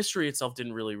 So the mystery itself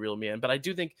didn't really reel me in, but I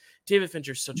do think David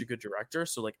Fincher's such a good director.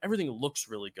 So like everything looks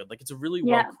really good. Like it's a really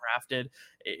well Yeah. crafted.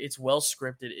 It's well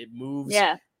scripted. It moves.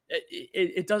 Yeah.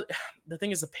 It does. The thing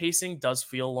is, the pacing does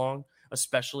feel long,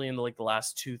 especially in the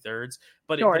last two thirds.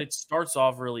 But Sure. it starts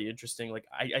off really interesting. Like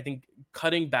I think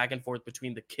cutting back and forth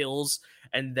between the kills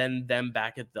and then them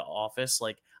back at the office.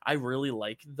 Like I really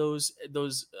like those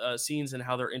scenes and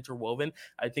how they're interwoven.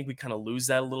 I think we kind of lose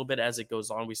that a little bit as it goes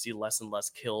on. We see less and less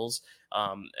kills.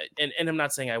 And I'm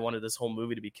not saying I wanted this whole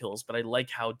movie to be kills, but I like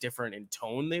how different in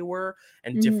tone they were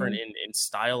and different Hmm. in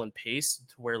style and pace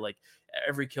to where like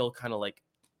every kill kind of like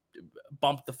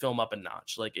bumped the film up a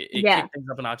notch. Like it Yeah. kicked things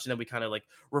up a notch, and then we kind of like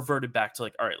reverted back to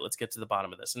like, all right, let's get to the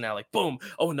bottom of this. And now like, boom,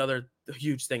 oh, another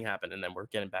huge thing happened, and then we're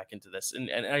getting back into this.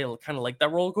 And I kind of like that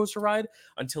roller coaster ride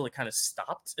until it kind of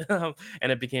stopped,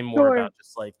 and it became more Sure. about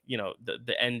just like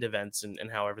the end events and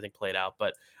how everything played out.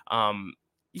 But um,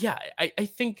 yeah, I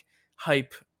think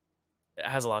hype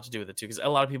has a lot to do with it too because a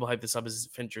lot of people hype this up as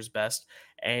Fincher's best,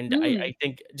 and Mm. I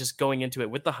think just going into it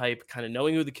with the hype, kind of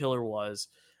knowing who the killer was,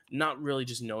 not really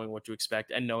just knowing what to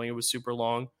expect, and knowing it was super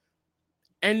long,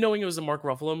 and knowing it was a Mark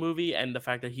Ruffalo movie, and the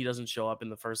fact that he doesn't show up in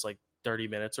the first like 30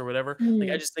 minutes or whatever, like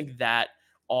I Mm. just think that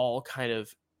all kind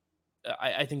of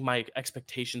I think my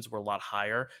expectations were a lot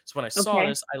higher. So when I saw Okay.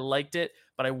 this, I liked it,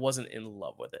 but I wasn't in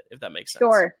love with it, if that makes sense.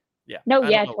 Sure. Yeah, No, I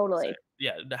don't yeah, know what to say. totally.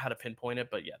 Yeah, how to pinpoint it,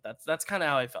 but yeah, that's kind of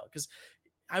how I felt because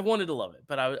I wanted to love it,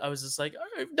 but I was just like, all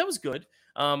right, that was good.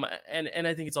 And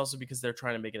I think it's also because they're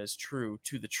trying to make it as true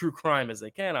to the true crime as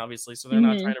they can, obviously. So they're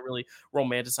not Mhm. trying to really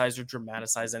romanticize or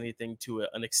dramatize anything to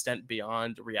an extent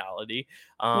beyond reality.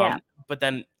 Yeah. But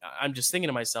then I'm just thinking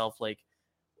to myself, like,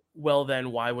 well,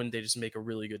 then why wouldn't they just make a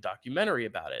really good documentary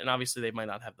about it? And obviously, they might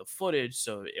not have the footage,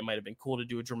 so it might have been cool to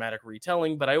do a dramatic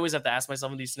retelling. But I always have to ask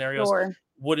myself in these scenarios, Sure.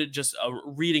 would it just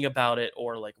reading about it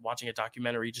or like watching a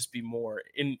documentary just be more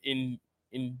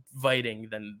inviting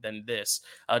than this,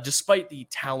 despite the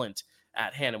talent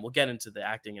at hand? And we'll get into the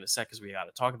acting in a sec because we got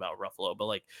to talk about Ruffalo. But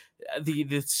like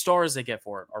the stars they get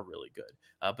for it are really good.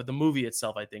 But the movie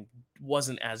itself, I think,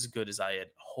 wasn't as good as I had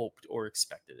hoped or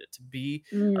expected it to be,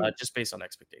 Mm. just based on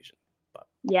expectation. But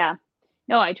Yeah.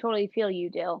 No, I totally feel you,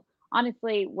 Dill.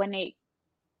 Honestly,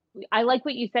 I like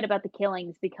what you said about the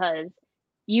killings because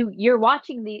you're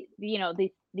watching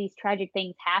these tragic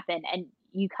things happen, and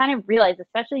you kind of realize,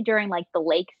 especially during like the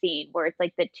lake scene where it's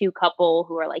like the two couple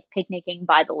who are like picnicking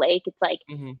by the lake, it's like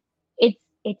Mhm.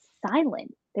 it's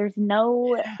silent. There's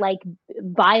no like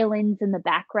violence in the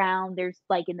background. There's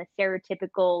like in the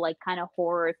stereotypical like kind of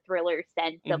horror thriller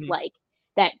sense of Mhm. like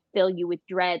that fill you with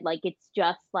dread. Like it's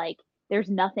just like there's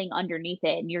nothing underneath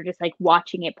it, and you're just like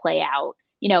watching it play out,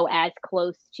 as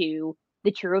close to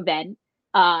the true event,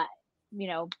 uh, you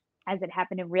know, as it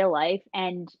happened in real life.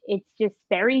 And it's just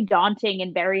very daunting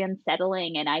and very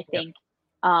unsettling. And I Yeah. think,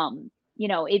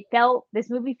 it felt this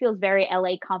movie feels very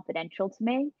LA Confidential to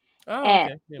me. Oh, And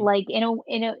okay. Yeah. like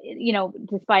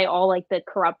despite all like the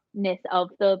corruptness of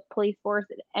the police force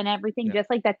and everything, Yeah. just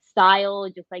like that style,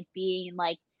 just like being in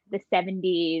like the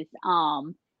 70s.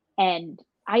 And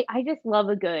I just love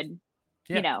a good,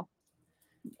 you Yeah. know,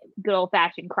 good old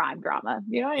fashioned crime drama.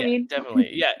 You know what I Yeah, mean? definitely.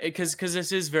 Yeah, because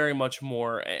this is very much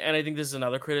more, and I think this is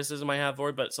another criticism I have for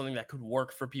it, but something that could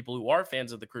work for people who are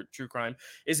fans of the true crime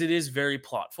is it is very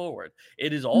plot forward.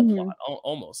 It is all plot, Mhm.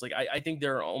 almost. Like I think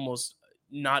there are almost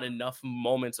not enough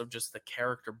moments of just the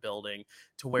character building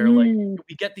to where like Mm,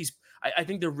 we get these. I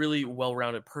think they're really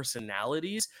well-rounded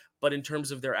personalities, but in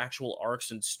terms of their actual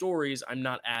arcs and stories, I'm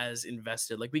not as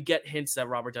invested. Like we get hints that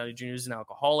Robert Downey Jr. is an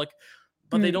alcoholic,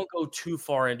 but they mm, don't go too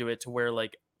far into it to where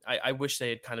like I wish they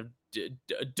had kind of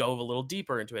dove a little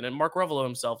deeper into it. And Mark Ruffalo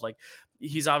himself, like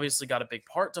he's obviously got a big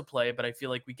part to play, but I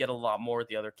feel like we get a lot more with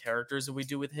the other characters that we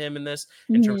do with him in this,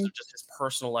 in terms mhm, of just his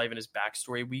personal life and his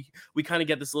backstory. We kind of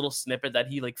get this little snippet that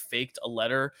he like faked a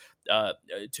letter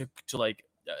to like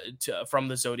from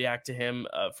the Zodiac to him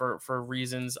for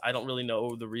reasons I don't really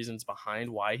know the reasons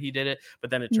behind why he did it,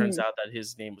 but then it turns mm. out that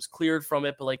his name was cleared from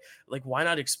it. But like why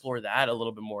not explore that a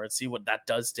little bit more and see what that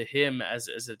does to him as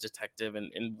a detective,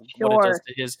 and what it does Sure.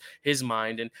 to his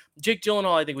mind. And Jake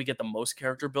Gyllenhaal, I think we get the most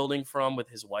character building from with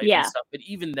his wife and Yeah. stuff. But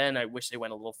even then, I wish they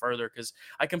went a little further, because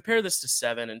I compare this to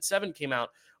Seven, and Seven came out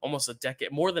almost a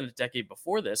decade, more than a decade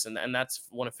before this, and that's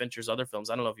one of Fincher's other films.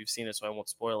 I don't know if you've seen it, so I won't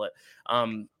spoil it.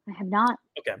 I have not.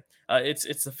 Okay.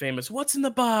 It's the famous "What's in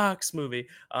the Box" movie.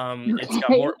 It's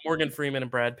got Okay. Morgan Freeman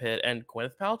and Brad Pitt and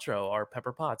Gwyneth Paltrow are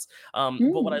Pepper Potts.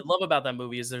 But what I Mm, love about that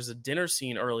movie is there's a dinner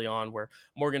scene early on where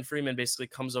Morgan Freeman basically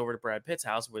comes over to Brad Pitt's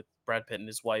house with Brad Pitt and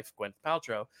his wife Gwyneth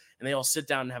Paltrow, and they all sit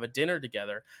down and have a dinner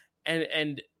together.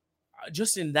 And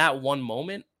just in that one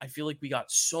moment, I feel like we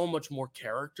got so much more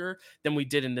character than we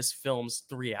did in this film's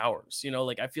 3 hours.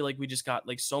 Like I feel like we just got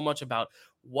like so much about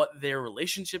what their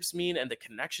relationships mean and the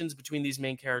connections between these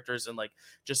main characters, and like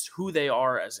just who they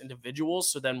are as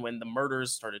individuals. So then when the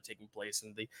murders started taking place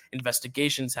and the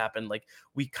investigations happened, like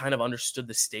we kind of understood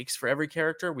the stakes for every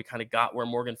character. We kind of got where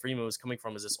Morgan Freeman was coming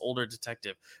from as this older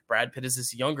detective. Brad Pitt is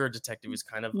this younger detective who's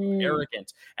kind of mm,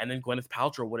 arrogant. And then Gwyneth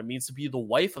Paltrow, what it means to be the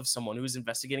wife of someone who's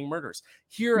investigating murders.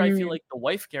 Here, I feel mm. like the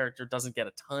wife character doesn't get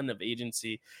a ton of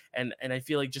agency, and I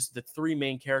feel like just the three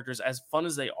main characters, as fun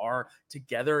as they are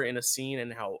together in a scene,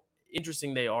 and how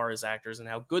interesting they are as actors, and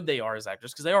how good they are as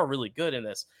actors, because they are really good in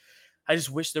this. I just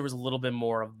wish there was a little bit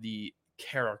more of the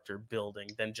character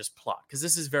building than just plot, because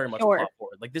this is very much Sure. plot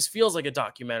forward. Like this feels like a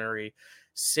documentary,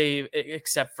 save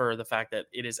except for the fact that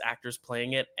it is actors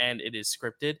playing it and it is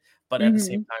scripted. But at the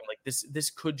same Mhm. time, like this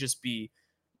could just be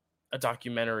a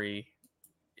documentary.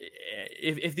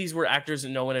 If these were actors that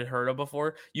no one had heard of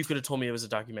before, you could have told me it was a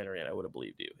documentary and I would have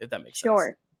believed you, if that makes sense.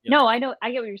 Sure. You know? No, I know,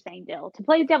 I get what you're saying, Dill. To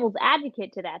play devil's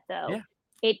advocate to that, though, Yeah.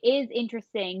 it is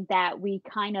interesting that we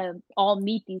kind of all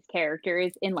meet these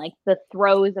characters in like the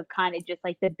throes of kind of just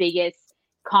like the biggest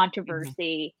Mhm.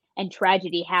 controversy and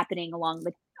tragedy happening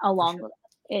For sure. along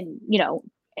in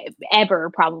ever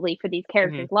probably for these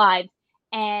Mhm. characters' lives.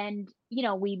 And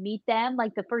we meet them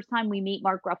like the first time we meet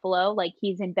Mark Ruffalo, like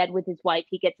he's in bed with his wife,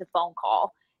 he gets a phone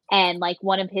call, and like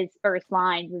one of his first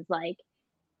lines is like,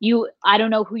 you I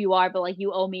don't know who you are, but like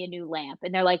you owe me a new lamp.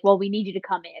 And they're like, well, we need you to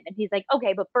come in. And he's like,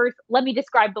 okay, but first let me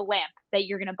describe the lamp that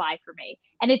you're gonna buy for me.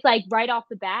 And it's like right off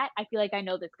the bat, I feel like I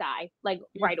know this guy like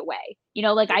Yeah. right away.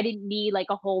 Like Yeah. I didn't need like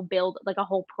a whole build, like a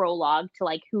whole prologue to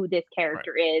like who this Right.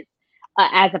 character is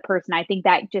as a person. I think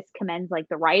that just commends like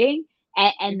the writing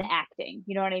and Mhm. the acting.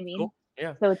 You know what I mean? Cool.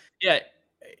 Yeah. So it's Yeah.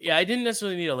 Yeah, I didn't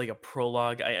necessarily need like a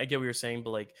prologue. I get what you're saying, but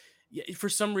like yeah, for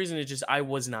some reason it just I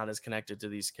was not as connected to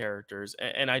these characters.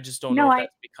 And I just don't know no, if I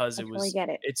that's because I it totally was get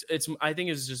it. it's I think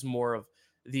it's just more of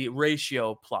the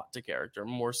ratio plot to character,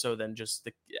 more so than just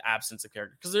the absence of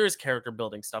character. Because there is character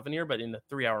building stuff in here, but in a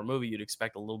 3 hour movie, you'd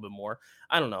expect a little bit more.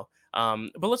 I don't know.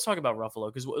 But let's talk about Ruffalo,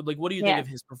 because like, what do you think Yeah. of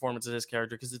his performance as his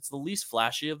character? Because it's the least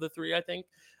flashy of the three, I think.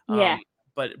 Yeah.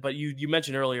 But you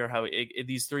mentioned earlier how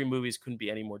these three movies couldn't be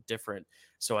any more different.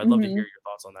 So I'd love to hear Hmm. your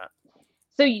thoughts on that.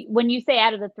 So when you say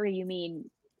out of the three, you mean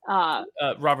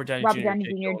Robert Downey Robert Jr., Downey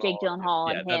Jake Jr., Jake Gyllenhaal, and him.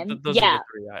 Gyllenhaal, Yeah, and him. those are the Yeah,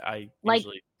 three I like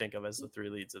usually think of as the three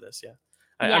leads of this. Yeah,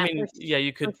 I yeah, mean, yeah,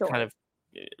 you for could kind sure. of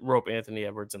rope Anthony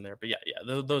Edwards in there, but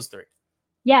those three.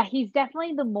 Yeah, he's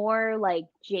definitely the more, like,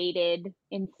 jaded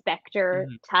inspector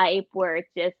Mhm, type where it's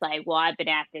just like, "Well, I've been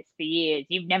at this for years.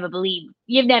 You've never believed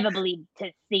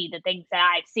to see the things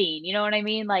that I've seen." You know what I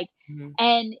mean? Like, mhm,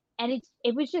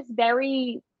 it was just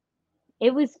very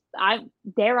it was, I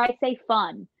dare I say,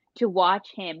 fun to watch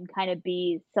him kind of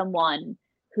be someone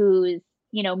who's,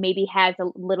 maybe has a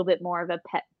little bit more of a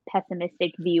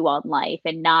pessimistic view on life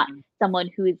and not mhm. someone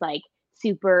who's, like,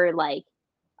 super, like,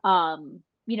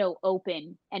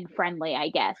 open and friendly, I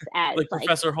guess, as Like like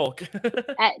Professor Hulk.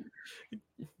 at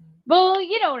well,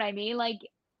 you know what I mean, like,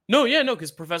 No, yeah, no,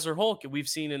 because Professor Hulk, we've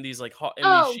seen in these like in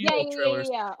these oh, yeah, She-Hulk yeah, yeah, yeah,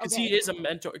 trailers, yeah, because he okay. is a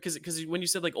mentor. Because when you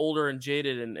said like older and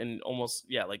jaded and almost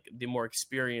like the more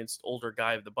experienced older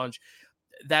guy of the bunch,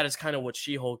 that is kind of what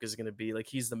She-Hulk is going to be. Like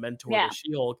he's the mentor to Yeah.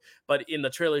 She-Hulk, but in the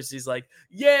trailers he's like,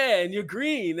 yeah, and you're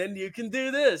green and you can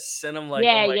do this, and I'm like, oh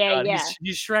Yeah, my yeah, god, yeah.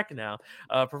 he's Shrek now.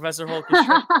 Professor Hulk is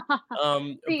Shrek.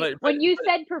 See, But when you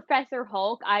said Professor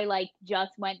Hulk, I, like,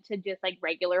 just went to just, like,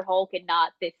 regular Hulk and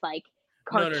not this, like,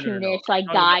 no. cartoonish, like,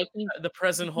 I'm talking about guy. He's the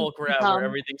present he's Hulk we're at, where become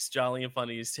everything's jolly and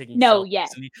funny. He's taking no, selfies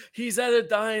yes. and he's at a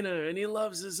diner and he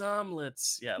loves his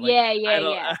omelets. Yeah, like Yeah, yeah, I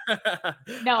don't. yeah.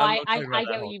 No, I'm I I talking about I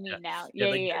that get what Hulk. you Yeah, mean now. yeah,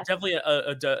 Yeah, like yeah, yeah. definitely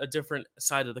a different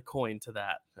side of the coin to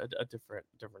that. A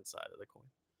different side of the coin.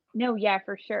 No, yeah,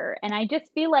 for sure, and I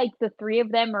just feel like the 3 of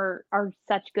them are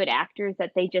such good actors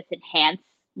that they just enhance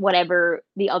whatever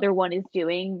the other one is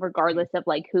doing Mhm, regardless of,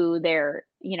 like, who they're,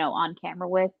 on camera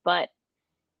with, but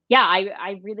yeah,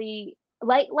 I really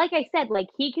like I said, like,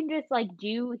 he can just, like,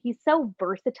 he's so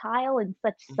versatile in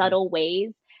such mhm. subtle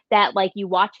ways that, like, you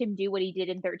watch him do what he did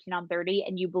in 13 on 30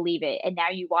 and you believe it, and now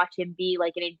you watch him be,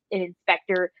 like, an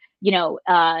inspector,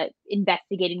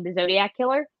 investigating the Zodiac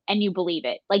killer, and you believe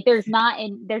it. Like, there's not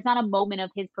a moment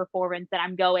of his performance that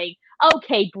I'm going,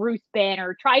 "Okay, Bruce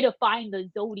Banner, try to find the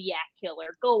Zodiac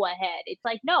killer, go ahead." It's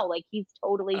like, no, like, he's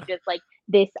totally just, like,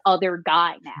 this other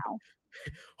guy now.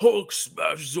 Hulk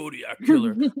smash Zodiac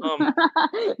killer.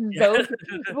 Yeah. Zod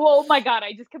oh my god,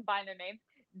 I just combined their names.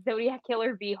 Zodiac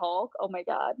Killer v Hulk. Oh my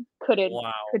god.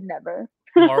 Wow. Could never.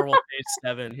 Marvel Phase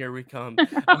 7, here we come.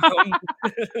 Um,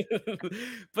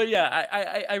 but yeah,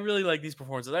 I really like these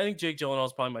performances. I think Jake Gyllenhaal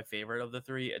is probably my favorite of the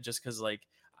three, just because like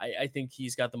I think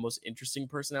he's got the most interesting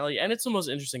personality, and it's the most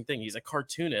interesting thing. He's a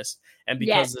cartoonist, and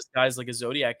Yes. because this guy's like a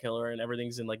Zodiac killer, and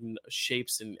everything's in like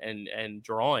shapes and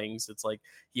drawings, it's like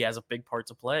he has a big part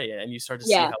to play, and you start to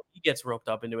see Yeah. how he gets roped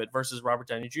up into it versus Robert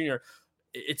Downey Jr.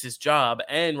 It's his job,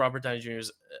 and Robert Downey Jr.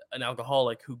 is an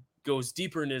alcoholic who goes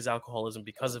deeper into his alcoholism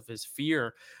because of his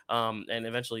fear. And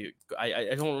eventually,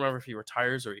 I don't remember if he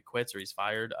retires or he quits or he's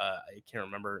fired. I can't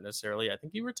remember necessarily. I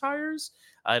think he retires.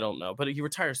 I don't know, but he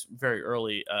retires very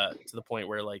early, to the point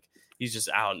where like he's just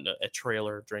out in a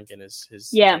trailer drinking his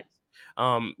Yeah. drinks.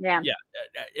 Um, Yeah. yeah,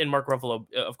 and Mark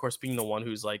Ruffalo, of course, being the one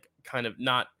who's like kind of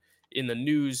not in the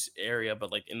news area,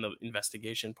 but like in the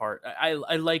investigation part. I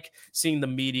like seeing the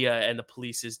media and the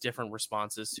police's different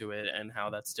responses to it and how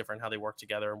that's different, how they work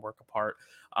together and work apart.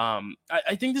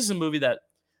 I think this is a movie that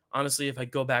honestly, if I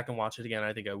go back and watch it again,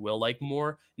 I think I will like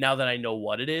more now that I know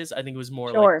what it is. I think it was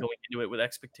more like Sure. going into it with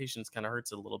expectations kind of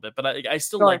hurts it a little bit, but I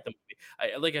still Sure. like the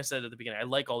movie. Like I said at the beginning, I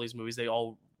like all these movies. They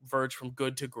all verge from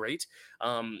good to great.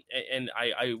 And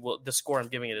I will, the score I'm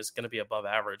giving it is going to be above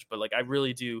average, but like I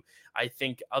really do. I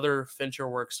think other Fincher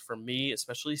works for me,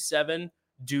 especially Seven,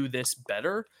 do this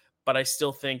better. But I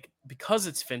still think because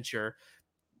it's Fincher,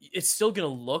 it's still going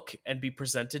to look and be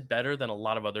presented better than a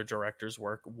lot of other directors'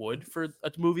 work would for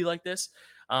a movie like this.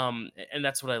 And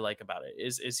that's what I like about it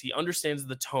is he understands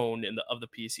the tone of the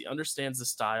piece. He understands the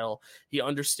style. He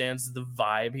understands the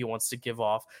vibe he wants to give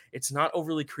off. It's not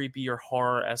overly creepy or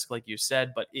horror esque, like you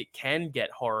said, but it can get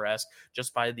horror esque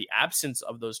just by the absence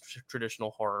of those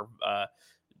traditional horror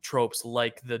tropes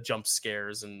like the jump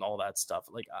scares and all that stuff.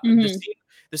 Like Mhm.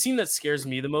 the scene that scares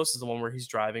me the most is the one where he's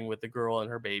driving with the girl and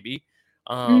her baby.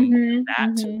 Mhm.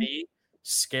 That to Mhm. me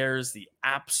scares the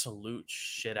absolute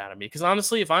shit out of me. Because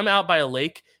honestly, if I'm out by a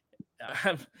lake,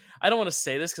 I don't want to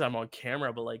say this because I'm on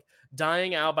camera, but like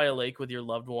dying out by a lake with your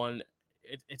loved one,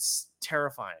 it's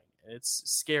terrifying. It's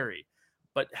scary.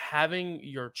 But having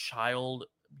your child,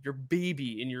 your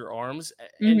baby in your arms,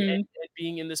 Mhm. and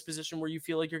being in this position where you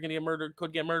feel like you're going to get murdered,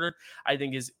 could get murdered, I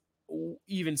think is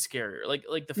even scarier. Like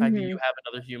the fact that you Mhm. have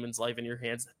another human's life in your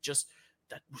hands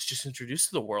that was just introduced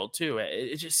to the world too.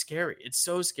 It's just scary. It's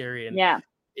so scary, and Yeah.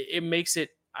 it makes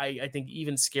it I think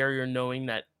even scarier knowing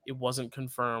that it wasn't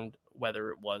confirmed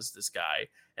whether it was this guy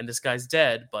and this guy's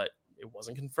dead, but it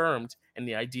wasn't confirmed, and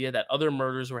the idea that other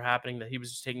murders were happening that he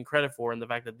was just taking credit for, and the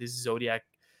fact that this Zodiac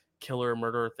killer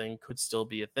murderer thing could still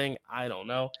be a thing, I don't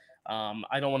know.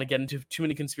 I don't want to get into too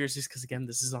many conspiracies because again,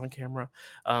 this is on camera.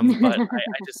 But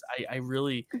I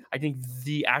really, I think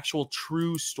the actual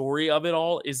true story of it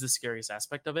all is the scariest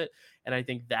aspect of it, and I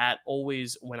think that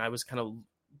always, when I was kind of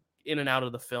in and out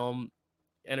of the film,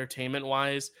 entertainment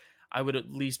wise, I would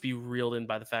at least be reeled in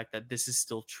by the fact that this is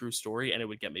still true story, and it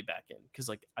would get me back in, because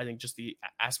like I think just the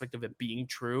aspect of it being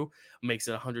true makes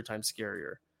it 100 times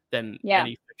scarier than Yeah.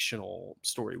 any fictional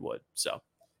story would. So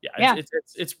yeah, Yeah.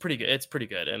 it's pretty good. It's pretty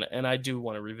good, and I do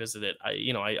want to revisit it.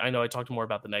 I know I talked more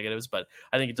about the negatives, but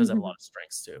I think it does have a lot of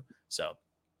strengths too. So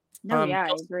No, yeah, I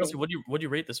Kelsey, agree. what do you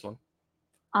rate this one?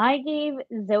 I gave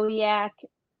Zodiac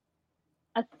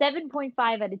a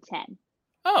 7.5 out of 10.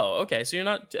 Oh, okay. So you're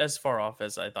not as far off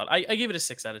as I thought. I gave it a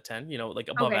 6 out of 10. Like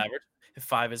above Okay. average. If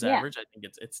 5 is Yeah. average, I think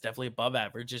it's definitely above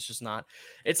average. It's just not.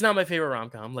 It's not my favorite rom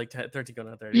com like 13 going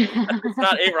on 30. It's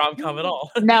not a rom com at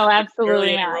all. No, It's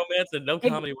barely absolutely any not. romance and no If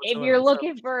comedy if whatsoever. you're So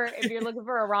looking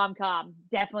for a rom-com,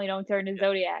 definitely don't turn to yeah,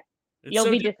 Zodiac. it's You'll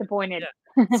so be different. disappointed.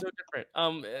 Yeah, it's so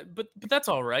different. But that's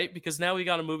all right, because now we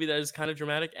got a movie that is kind of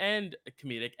dramatic and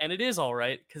comedic, and it is all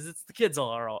right because it's the kids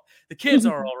are all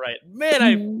right. Man,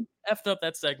 I Mhm. effed up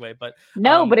that segue, but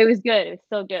No, um but it was good. It was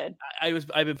still good.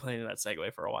 I've been playing that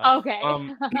segue for a while. Okay.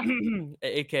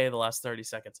 AKA the last 30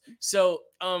 seconds. So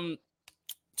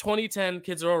 2010,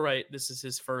 Kids Are All Right. This is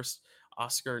his first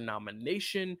Oscar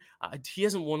nomination. He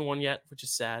hasn't won one yet, which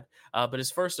is sad. But his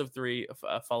first of three,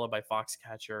 followed by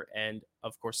Foxcatcher and,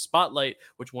 of course, Spotlight,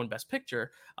 which won Best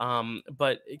Picture.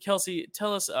 But Kelsey,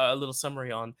 tell us a little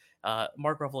summary on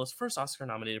Mark Ruffalo's first Oscar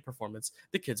nominated performance,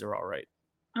 The Kids Are All Right.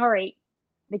 All right.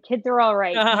 The Kids Are All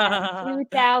Right came out in I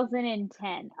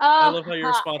 2010. Oh, love how your I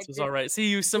response was all just right. See,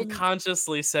 you didn't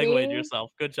subconsciously segued see.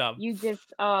 yourself. Good job. You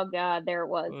just oh god, there it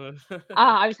was.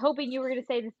 I was hoping you were gonna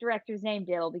say this director's name,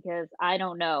 Dill, because I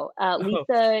don't know. Oh,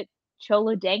 Lisa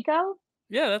Cholodenko?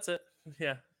 yeah, that's it.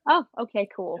 Yeah. Oh, okay,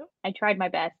 cool. Yep. I tried my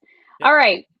best. Yep. All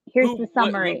right, here's the Who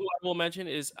summary. I will mention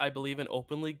is, I believe, an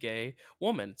openly gay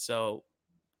woman. So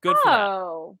good for that.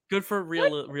 Oh, Good for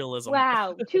good. realism.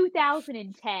 Wow,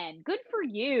 2010. Good for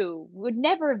you. Would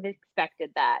never have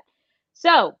expected that.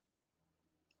 So,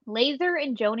 Laser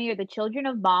and Joni are the children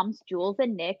of moms Jules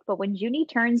and Nick, but when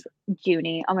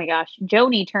oh my gosh,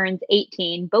 Joni turns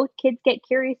 18, both kids get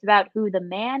curious about who the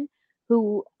man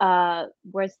who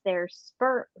was their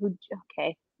spur who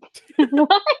okay.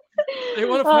 What? They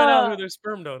want to find out who their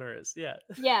sperm donor is. Yeah.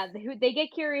 Yeah, they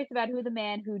get curious about who the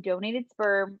man who donated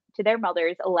sperm to their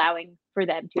mothers, allowing for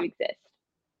them to exist.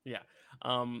 Yeah.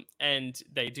 And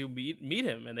they do meet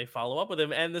him, and they follow up with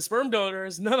him, and the sperm donor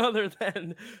is none other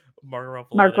than Mark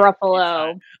Ruffalo. Mark There.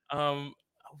 Ruffalo. Um,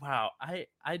 wow.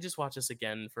 I just watched this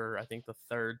again for, I think, the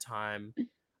third time.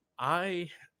 I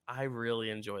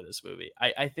really enjoy this movie.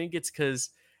 I think it's because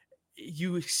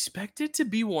you expect it to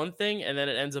be one thing, and then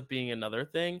it ends up being another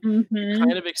thing. You Mhm.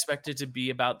 kind of expect it to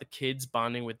be about the kids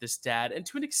bonding with this dad, and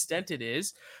to an extent it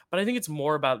is, but I think it's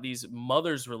more about these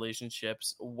mothers'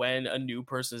 relationships when a new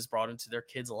person is brought into their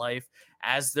kid's life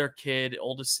as their kid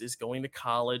oldest is going to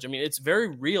college. I mean, it's very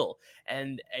real,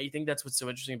 and I think that's what's so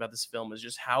interesting about this film, is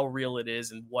just how real it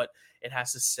is and what it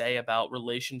has to say about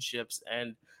relationships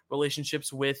and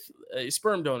relationships with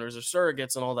sperm donors or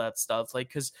surrogates and all that stuff, like,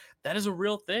 because that is a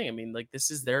real thing. I mean, like,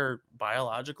 this is their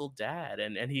biological dad,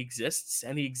 and he exists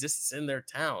in their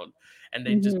town, and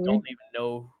they just don't Mhm. even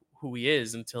know who he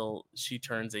is until she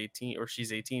turns 18, or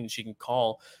she's 18. She can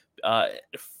call.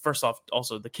 First off,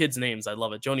 also the kids' names, I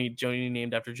love it. Joni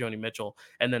named after Joni Mitchell,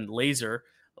 and then Laser.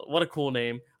 What a cool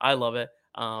name! I love it.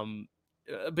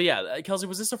 But yeah, Kelsey,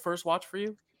 was this a first watch for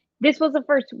you? This was the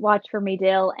first watch for me,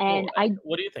 Dill, Oh, and I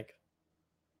what do you think?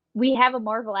 we have a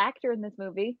Marvel actor in this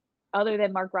movie other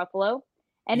than Mark Ruffalo,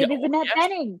 and Yeah, it is oh, Annette yes,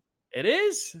 Bening. it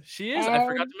is. She is. I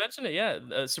forgot And to mention it.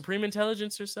 Yeah, Supreme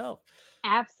Intelligence herself.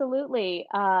 absolutely,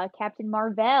 Captain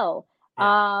Marvel.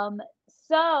 Yeah. Um,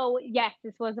 so yes,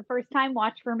 this was a first time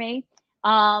watch for me.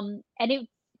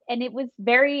 And it was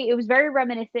very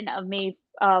reminiscent of me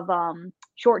of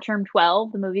Short Term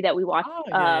 12, the movie that we watched Oh,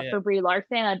 yeah, yeah, yeah. for Brie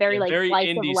Larson, a very Yeah, like very slice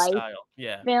of indie life style.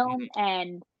 Yeah. film.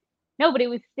 And no, but it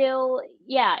was still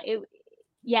yeah,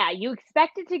 you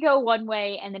expect it to go one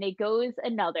way and then it goes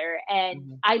another. And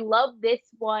Mhm. I love this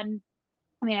one.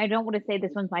 I mean, I don't want to say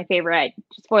this one's my favorite.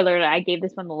 Spoiler alert, I gave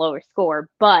this one the lower score,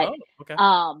 but Oh, okay.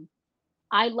 um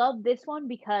I love this one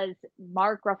because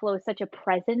Mark Ruffalo is such a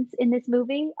presence in this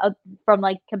movie, from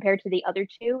like compared to the other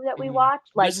two that we Mhm. watched.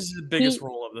 This is the biggest He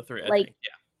role of the 3, I like think.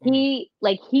 Yeah.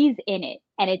 Mhm. he's in it,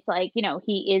 and it's like,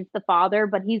 he is the father,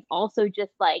 but he's also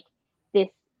just like this.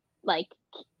 like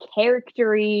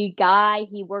charactery guy.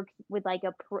 He works with like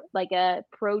a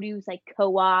produce like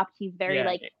co-op. He's very Yeah,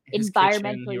 like his kitchen he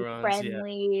environmentally runs, yeah.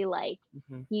 friendly. Like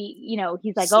Mhm.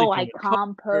 he's like, oh, Sleeping I with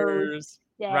compost coworkers,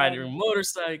 riding a and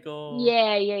motorcycle.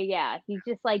 yeah. He's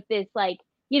just like this like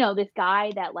this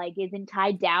guy that like isn't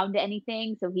tied down to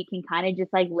anything, so he can kind of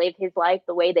just like live his life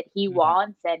the way that he Mhm.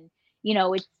 wants. And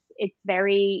it's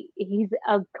very he's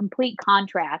a complete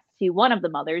contrast to one of the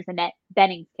mothers, Annette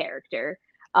Benning's character,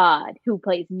 who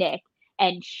plays Nick.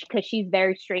 And because she's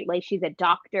very straight laced, she's a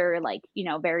doctor, like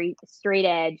very straight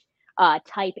edge,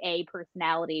 type A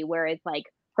personality, whereas like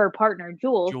her partner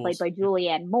Jules, played Jules. by Yep.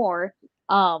 Julianne Moore,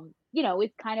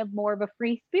 is kind of more of a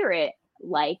free spirit,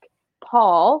 like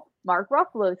Paul, Mark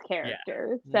Ruffalo's Yeah.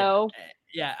 character. Yeah. So,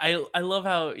 Yeah, I love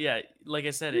how, yeah, like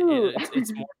I said, ooh.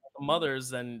 it's more about the mothers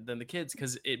than the kids,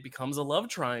 because it becomes a love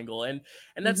triangle, and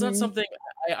that's not Mhm. something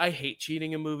I hate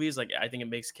cheating in movies, like, I think it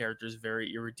makes characters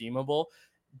very irredeemable,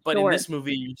 but in Sure. this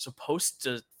movie, you're supposed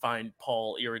to find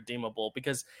Paul irredeemable,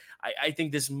 because I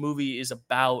think this movie is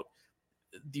about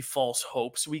the false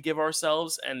hopes we give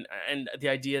ourselves, and the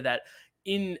idea that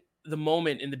in the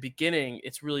moment in the beginning,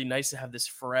 it's really nice to have this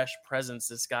fresh presence,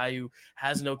 this guy who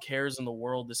has no cares in the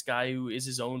world, this guy who is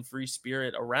his own free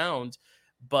spirit around.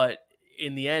 But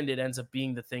in the end, it ends up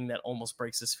being the thing that almost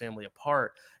breaks his family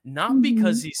apart, not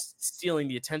because Mhm. he's stealing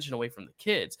the attention away from the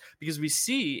kids, because we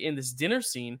see in this dinner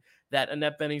scene that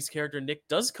Annette Benning's character Nick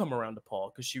does come around to Paul,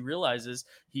 because she realizes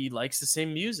he likes the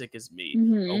same music as me.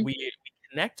 Mhm. We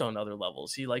connect on other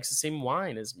levels. He likes the same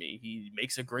wine as me. He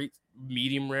makes a great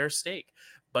medium rare steak.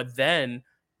 But then,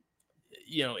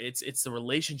 it's the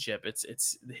relationship.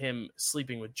 It's him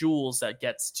sleeping with Jules that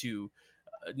gets to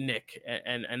Nick,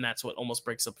 and that's what almost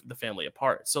breaks up the family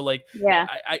apart. So like, Yeah.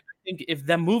 I think if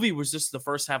that movie was just the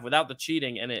first half without the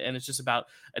cheating, and it's just about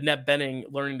Annette Bening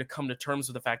learning to come to terms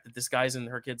with the fact that this guy's in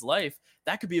her kid's life,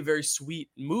 that could be a very sweet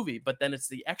movie. But then it's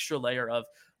the extra layer of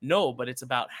no, but it's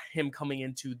about him coming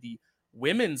into the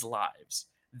women's lives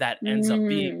that ends up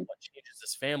being Mm. what changes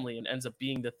this family, and ends up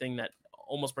being the thing that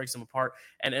almost breaks them apart,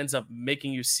 and ends up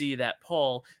making you see that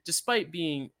Paul, despite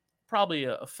being probably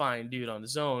a fine dude on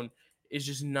his own, is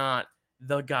just not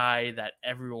the guy that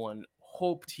everyone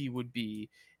hoped he would be.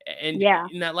 And Yeah.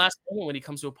 in that last moment when he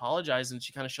comes to apologize and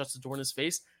she kind of shuts the door in his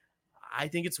face, I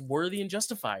think it's worthy and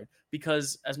justified,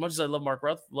 because as much as I love Mark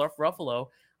Ruffalo,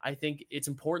 I think it's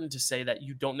important to say that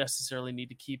you don't necessarily need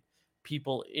to keep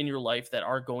people in your life that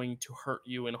are going to hurt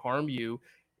you and harm you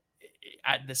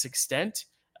at this extent.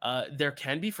 There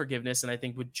can be forgiveness, and I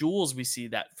think with Jules we see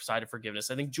that side of forgiveness.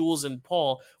 I think Jules and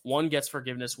Paul, one gets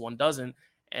forgiveness, one doesn't,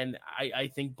 and I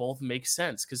think both make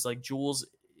sense, because like Jules,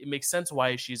 it makes sense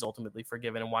why she's ultimately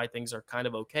forgiven and why things are kind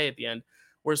of okay at the end.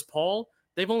 Whereas Paul,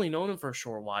 they've only known him for a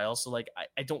short while, so like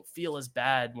I don't feel as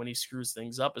bad when he screws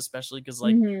things up, especially because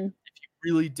like Mhm. if you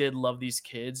really did love these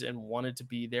kids and wanted to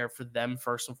be there for them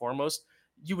first and foremost,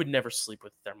 you would never sleep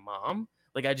with their mom.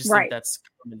 Like, I just think Right. that's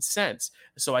common sense.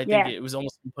 So I think Yeah. it was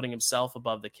almost putting himself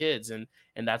above the kids, and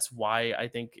that's why I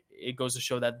think it goes to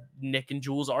show that Nick and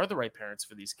Jules are the right parents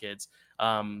for these kids.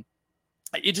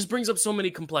 It just brings up so many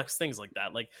complex things like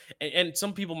that. Like, and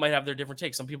some people might have their different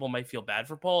takes. Some people might feel bad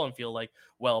for Paul and feel like,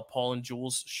 well, Paul and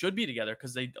Jules should be together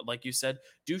because they, like you said,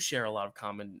 do share a lot of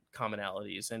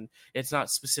commonalities. And it's not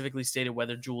specifically stated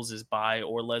whether Jules is bi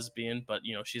or lesbian, but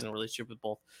she's in a relationship with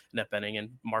both Annette Bening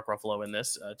and Mark Ruffalo in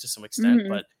this to some extent. Mhm.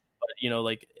 But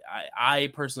like I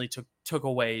personally took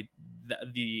away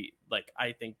the like,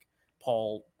 I think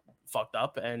Paul fucked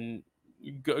up, and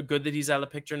good that he's out of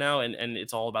the picture now, and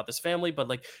it's all about this family. But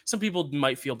like, some people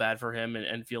might feel bad for him,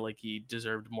 and feel like he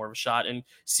deserved more of a shot, and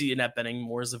see Annette Bening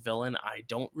more as a villain. I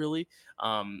don't really.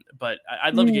 But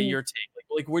I'd love to get Mm. your take.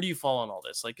 Like where do you fall on all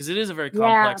this? Like, because it is a very Yeah.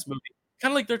 complex movie,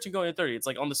 kind of like 13 Going to 30. It's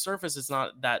like on the surface it's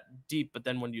not that deep, but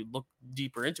then when you look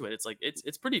deeper into it, it's like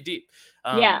it's pretty deep.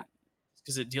 Yeah.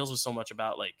 Because it deals with so much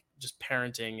about like just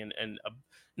parenting, and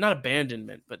not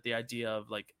abandonment, but the idea of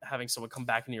like having someone come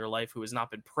back into your life who has not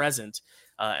been present,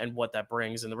 and what that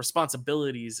brings, and the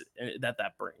responsibilities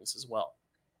that brings as well.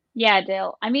 Yeah,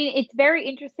 Dale. I mean, it's very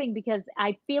interesting because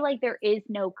I feel like there is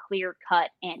no clear-cut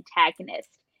antagonist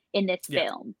in this Yeah,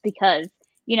 film because,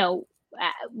 you know,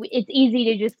 it's easy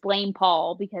to just blame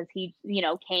Paul because he,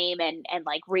 came and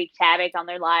like wreaked havoc on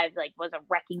their lives, like was a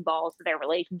wrecking balls to their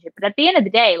relationship. But at the end of the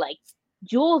day, like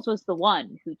Jules was the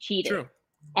one who cheated, true, true.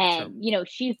 and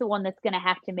she's the one that's going to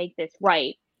have to make this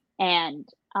right. And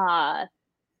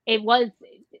it was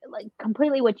like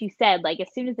completely what you said. Like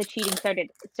as soon as the cheating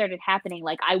started happening,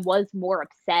 like I was more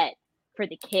upset for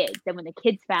the kids. And when the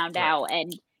kids found Right. out,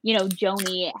 and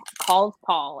Joni calls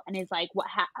Paul and is like, "What?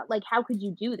 How could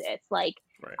you do this?" Like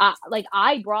Right. like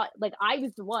I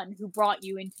was the one who brought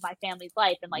you into my family's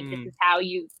life, and like this Mm, is how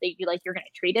you're gonna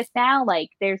treat us now. Like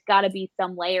there's got to be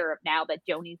some layer of now that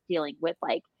Joni's dealing with,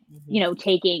 like mhm.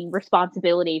 taking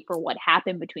responsibility for what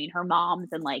happened between her moms,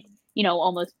 and like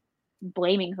almost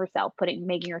blaming herself,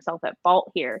 making herself at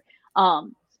fault here.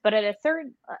 But at a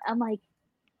certain, I'm like,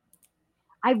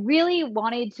 I really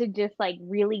wanted to just like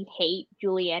really hate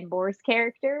Julianne Moore's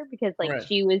character because like Right.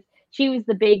 she was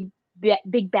the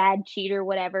big bad cheater,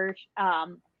 whatever.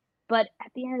 But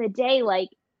at the end of the day, like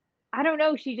I don't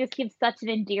know, she just gives such an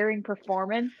endearing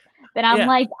performance that I'm Yeah.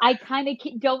 like I kind of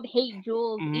don't hate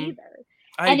Jules Mhm. either.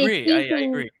 I And it's agree. I easy,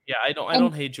 agree. Yeah, I and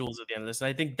don't hate Jules at the end of this, and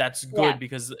I think that's yeah, good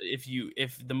because if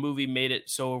the movie made it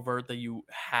so overt that you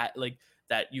had like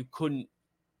that you couldn't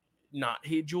not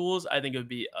hate Jules, I think it would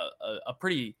be a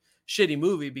pretty shitty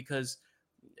movie because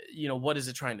what is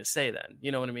it trying to say then?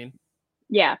 You know what I mean?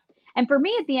 yeah. And for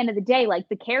me, at the end of the day, like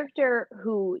the character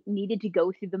who needed to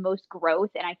go through the most growth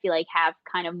and I feel like have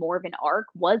kind of more of an arc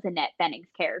was Annette Bening's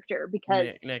character because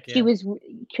Nick, she yeah. was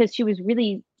she was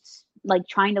really like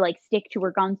trying to like stick to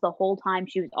her guns the whole time.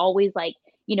 She was always like,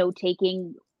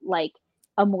 taking like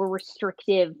a more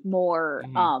restrictive, more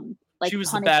Mhm. like She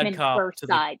was the bad punishment cop first to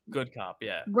the side. good cop,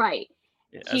 yeah, Right.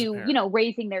 yeah, To, as a parent.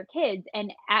 raising their kids.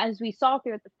 And as we saw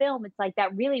throughout the film, it's like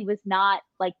that really was not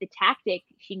like the tactic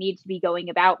she needs to be going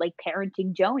about, like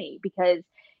parenting Joni, because,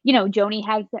 Joni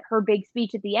has her big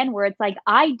speech at the end where it's like,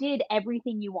 I did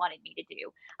everything you wanted me to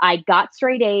do. I got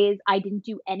straight A's. I didn't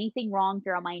do anything wrong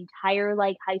throughout my entire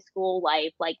like high school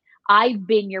life. Like, I've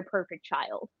been your perfect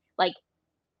child. Like,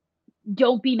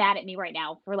 don't be mad at me right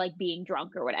now for like being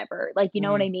drunk or whatever. Like, you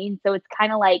know what Mhm. I mean? So it's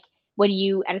kind of like when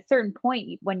you, at a certain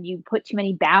point, when you put too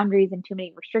many boundaries and too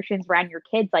many restrictions around your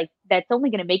kids, like that's only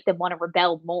going to make them want to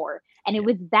rebel more. And it Yeah.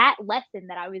 was that lesson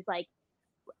that I was like,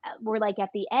 we're like at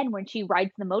the end when she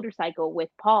rides the motorcycle with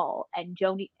Paul and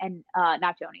Joni and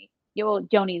not Joni.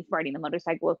 Joni's riding the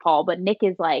motorcycle with Paul, but Nick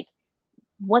is like,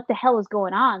 what the hell is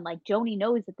going on? Like Joni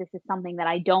knows that this is something that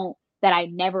I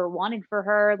never wanted for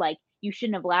her. Like you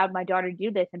shouldn't have allowed my daughter to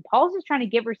do this. And Paul's just trying to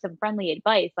give her some friendly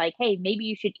advice, like, hey, maybe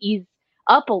you should ease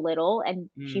up a little and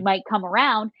she Mm, might come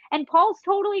around. And Paul's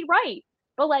totally right.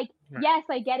 But like, right. yes,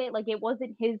 I get it. Like it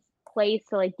wasn't his place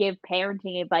to like give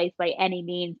parenting advice by any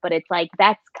means, but it's like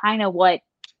that's kind of what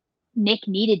Nick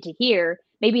needed to hear.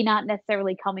 Maybe not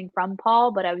necessarily coming from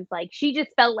Paul, but I was like, she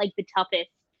just felt like the toughest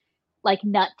like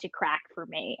nut to crack for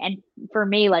me. And for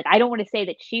me, like I don't want to say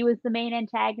that she was the main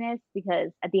antagonist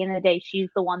because at the end of the day, she's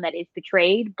the one that is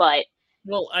betrayed. But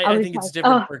Well, I I was think it's like,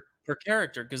 different oh per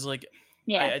character because, like,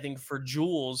 yeah, I think for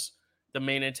Jules, the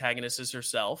main antagonist is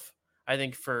herself. I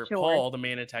think for sure, Paul, the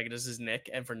main antagonist is Nick,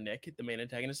 and for Nick, the main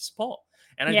antagonist is Paul.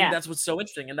 And I think yeah, that's what's so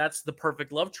interesting, and that's the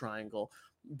perfect love triangle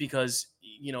because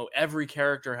every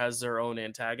character has their own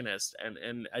antagonist,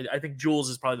 and I think Jules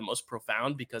is probably the most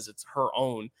profound because it's her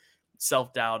own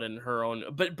self doubt and her own.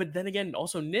 But then again,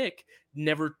 also Nick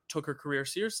never took her career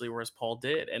seriously, whereas Paul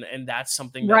did, and that's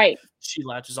something that right. she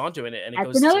latches onto, and it That's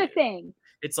goes to another thing.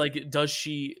 it's like, does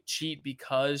she cheat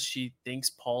because she thinks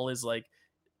Paul is like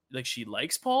she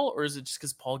likes Paul, or is it just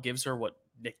because Paul gives her what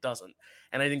Nick doesn't?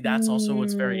 And I think that's also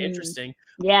what's very Mm, interesting.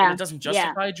 And yeah, it doesn't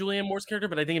yeah, justify Julianne Moore's character,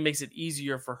 but I think it makes it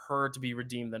easier for her to be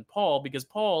redeemed than Paul because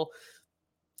Paul,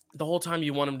 the whole time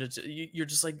you want him to, you're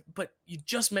just like, but you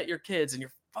just met your kids and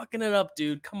you're fucking it up,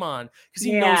 dude. Come on, because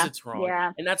he knows yeah, it's wrong,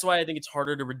 yeah, and that's why I think it's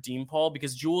harder to redeem Paul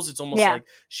because Jules, it's almost yeah. like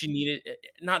she needed,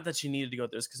 not that she needed to go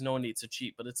through this because no one needs to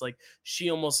cheat, but it's like she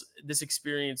almost this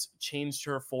experience changed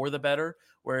her for the better.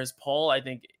 Whereas Paul, I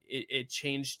think it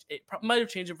changed. Might have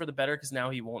changed it for the better because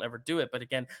now he won't ever do it. But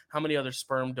again, how many other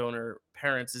sperm donor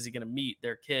parents is he going to meet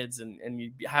their kids and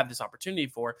you have this opportunity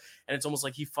for? And it's almost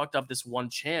like he fucked up this one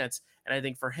chance, and I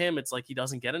think for him, it's like he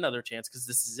doesn't get another chance because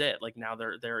this is it. Like now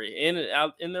they're in and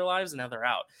out in their lives, and now they're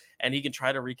out, and he can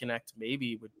try to reconnect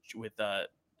maybe with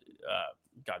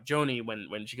got Joni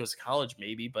when she goes to college,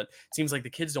 maybe. But it seems like the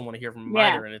kids don't want to hear from him Yeah.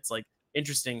 either, and it's like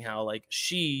interesting how like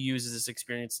she uses this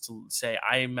experience to say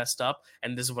I messed up,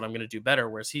 and this is what I'm going to do better,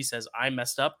 whereas he says I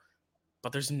messed up,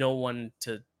 but there's no one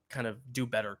to kind of do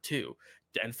better to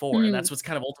and for. And Mm, that's what's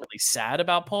kind of ultimately sad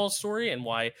about Paul's story and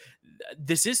why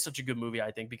this is such a good movie,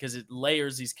 I think, because it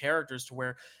layers these characters to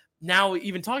where now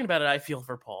even talking about it, I feel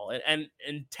for Paul. And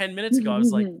 10 minutes ago, I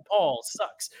was like, Paul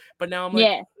sucks. But now I'm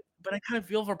like, yeah. but I kind of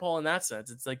feel for Paul in that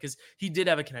sense. It's like, because he did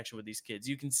have a connection with these kids.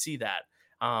 You can see that.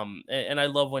 And I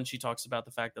love when she talks about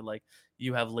the fact that, like,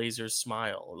 you have Laser's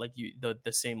smile, like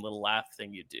the same little laugh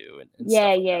thing you do, and Yeah, stuff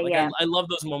like yeah, that. Like yeah. I love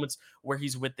those moments where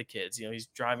he's with the kids. You know, he's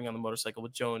driving on the motorcycle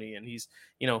with Joni, and he's,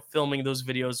 you know, filming those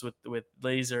videos with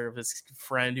Laser of his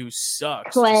friend who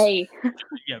sucks. Just, Clay.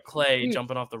 you know, Clay Dude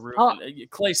jumping off the roof, and sucks.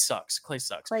 Clay sucks. Clay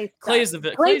sucks. Clay Clay sucks. is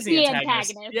Clay's Clay's the the antagonist.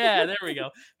 antagonist. Yeah, there we go.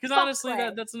 Because Fuck honestly,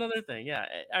 Clay. that's another thing. Yeah,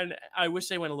 and I wish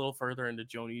they went a little further into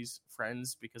Joni's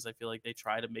friends, because I feel like they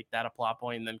try to make that a plot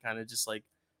point and then kind of just like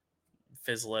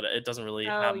fizzle it. It doesn't really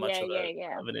Oh, have much yeah, of yeah,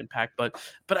 yeah. an impact. But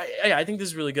I think this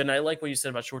is really good, and I like what you said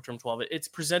about Short Term 12. It's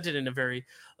presented in a very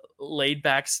laid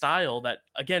back style that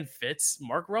again fits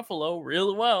Mark Ruffalo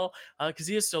really well, because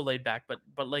he is so laid back.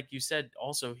 But like you said,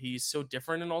 also he's so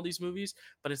different in all these movies,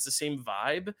 but it's the same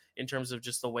vibe in terms of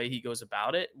just the way he goes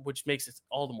about it, which makes it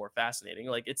all the more fascinating.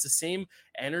 Like it's the same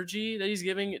energy that he's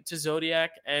giving to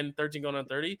Zodiac and 13 Going on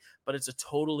 30, but it's a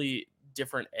totally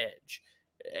different edge,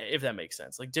 if that makes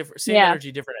sense. Like different, same Yeah.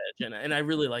 energy, different edge, and I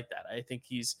really like that. I think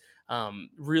he's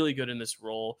really good in this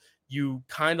role. You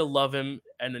kind of love him,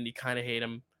 and then you kind of hate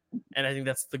him, and I think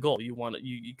that's the goal. You want to,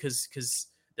 because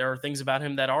there are things about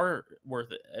him that are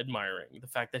worth admiring. The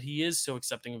fact that he is so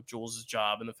accepting of Jules'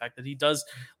 job, and the fact that he does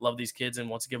love these kids and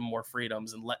wants to give them more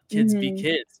freedoms and let kids be Mhm.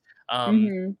 kids.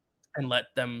 Mhm. And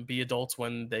let them be adults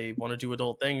when they want to do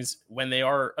adult things when they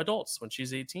are adults, when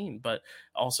she's 18. But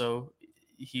also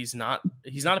he's not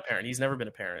a parent. He's never been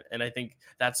a parent. And I think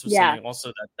that's Yeah. something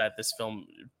also that this film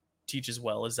teaches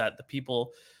well, is that the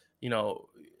people, you know,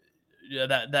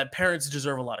 that parents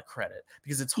deserve a lot of credit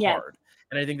because it's Yes. hard.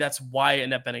 And I think that's why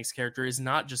Annette Bening's character is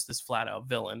not just this flat out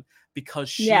villain,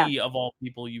 because Yeah. she, of all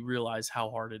people, you realize how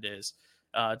hard it is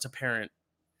to parent.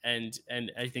 And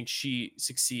I think she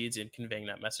succeeds in conveying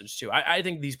that message too. I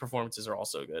think these performances are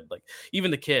also good. Like even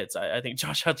the kids, I think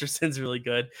Josh Hutcherson's really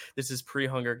good. This is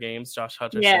pre-Hunger Games. Josh Yeah.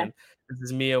 Hutcherson. This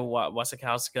is Mia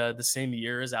Wasikowska, the same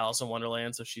year as Alice in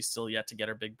Wonderland, so she's still yet to get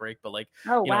her big break. But like,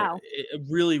 Oh, you know, wow.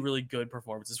 really, really good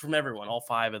performances from everyone, all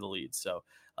five of the leads. So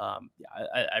yeah,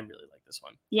 I really like this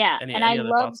one. Yeah, and I Any other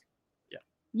love thoughts? Yeah.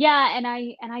 yeah, and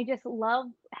I just love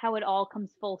how it all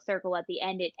comes full circle at the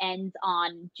end. It ends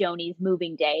on Joni's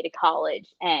moving day to college,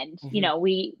 and, Hmm.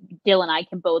 Dill and I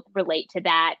can both relate to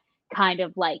that kind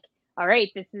of like, "All right,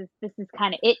 this is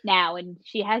kinda it now," and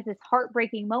she has this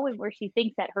heartbreaking moment where she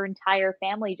thinks that her entire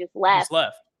family just Just left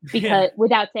left. Yeah. because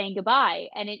without saying goodbye,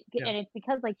 and Yeah. it's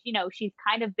because, like, she's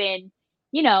kind of been,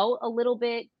 a little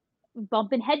bit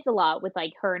bumping heads a lot with,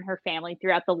 like, her and her family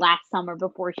throughout the last summer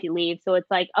before she leaves, so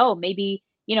it's like, "Oh, maybe,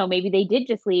 maybe they did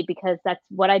just leave because that's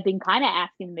what I've been kinda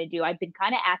asking them to do. I've been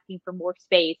kinda asking for more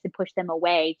space to push them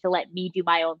away to let me do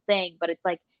my own thing," but it's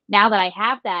like, now that I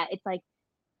have that, it's like,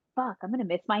 "Fuck, I'm gonna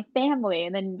miss my family,"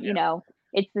 and then,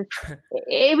 it's just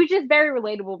it was just very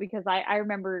relatable because I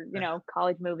remember, Yeah.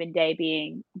 college move-in day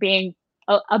being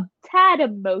a tad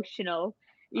emotional,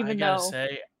 I even gotta though,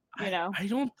 say, you know I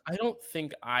don't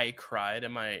think I cried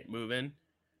at my move-in.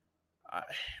 I,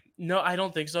 no, I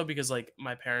don't think so, because like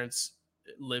my parents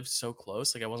lived so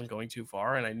close. Like I wasn't going too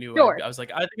far, and I knew Sure. I was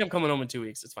like, I think I'm coming home in 2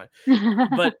 weeks. It's fine.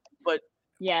 But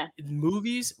Yeah.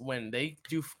 movies, when they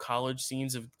do college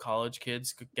scenes of college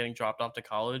kids getting dropped off to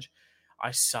college,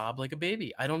 I sob like a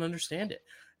baby. I don't understand it.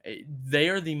 They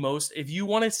are the most. If you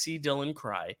want to see Dylan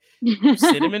cry,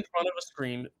 sit him in front of a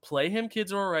screen, play him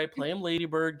Kids Are Alright, play him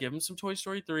Ladybird, give him some Toy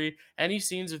Story 3, any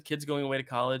scenes of kids going away to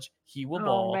college, he will Oh,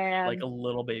 bawl like man. a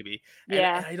little baby. And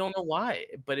Yeah. I don't know why,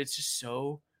 but it's just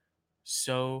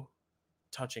so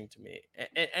touching to me.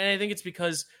 And I think it's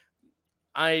because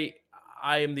I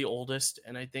I am the oldest,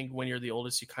 and I think when you're the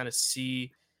oldest, you kind of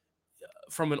see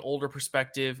from an older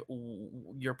perspective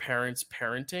your parents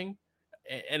parenting.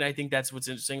 And I think that's what's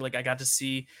interesting. Like I got to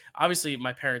see, obviously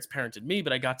my parents parented me,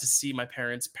 but I got to see my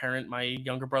parents parent my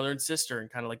younger brother and sister, and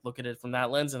kind of like look at it from that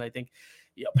lens. And I think,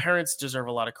 parents deserve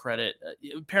a lot of credit.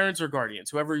 Parents or guardians,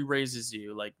 whoever raises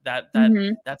you, like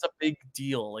Mhm. that's a big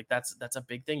deal. Like that's a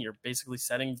big thing. You're basically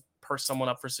setting someone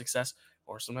up for success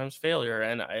or sometimes failure.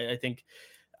 And I think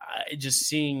just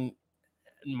seeing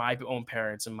my own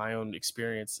parents and my own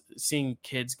experience, seeing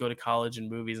kids go to college and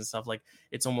movies and stuff, like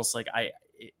it's almost like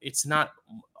it's not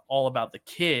all about the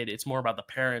kid, it's more about the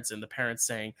parents, and the parents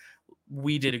saying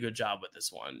we did a good job with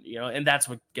this one, and that's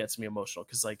what gets me emotional,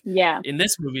 because like Yeah. in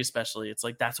this movie especially, it's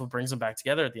like that's what brings them back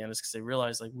together at the end, is because they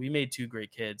realize like we made two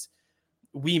great kids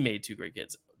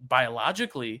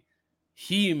biologically.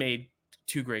 He made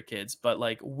two great kids, but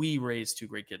like we raised two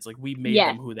great kids, like we made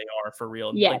them Yes. who they are for real.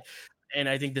 And Yes. like, and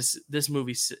I think this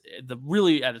movie, the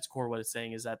really at its core, what it's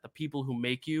saying is that the people who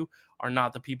make you are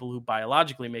not the people who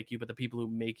biologically make you, but the people who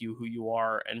make you who you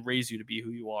are and raise you to be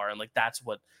who you are. And like that's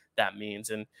what that means.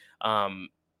 And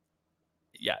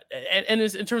yeah, and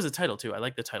in terms of title too, I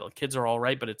like the title. Kids Are All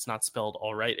Right, but it's not spelled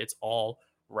all right. It's all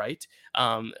right.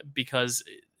 Because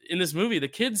in this movie, the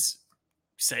kids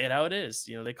say it how it is.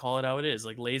 You know, they call it how it is.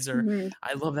 Like Laser, Mhm.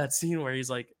 I love that scene where he's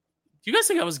like, "Do you guys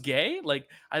think I was gay?" Like,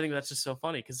 I think that's just so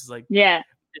funny because it's like Yeah.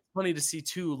 it's funny to see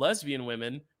two lesbian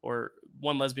women or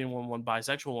one lesbian woman, one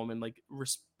bisexual woman, like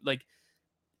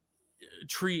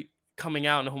treat coming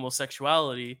out and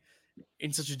homosexuality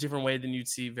in such a different way than you'd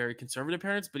see very conservative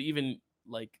parents, but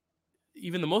like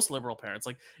even the most liberal parents,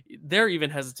 like they're even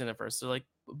hesitant at first. They're like,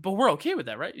 but we're okay with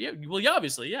that, right? Yeah. Well, yeah,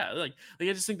 obviously. Yeah. Like I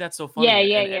just think that's so Yeah,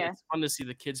 funny. yeah, And yeah. it's fun to see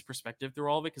the kids' perspective through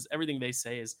all of it because everything they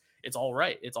say is it's all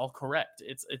right. It's all correct.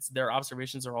 It's their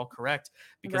observations are all correct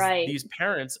because Right. these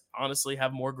parents honestly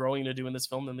have more growing to do in this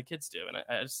film than the kids do. And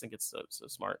I just think it's so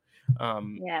smart.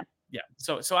 Um, Yeah. yeah.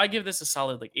 So I give this a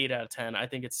solid like 8 out of 10. I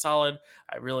think it's solid.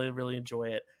 I really, really enjoy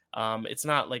it. It's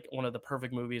not like one of the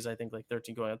perfect movies I think like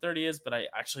 13 Going on 30 is, but I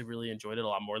actually really enjoyed it a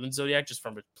lot more than Zodiac, just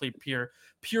from a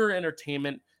pure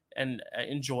entertainment and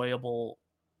enjoyable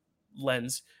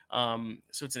lens.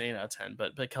 So it's an 8 out of 10.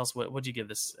 But Kels, what'd you give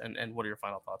this, and what are your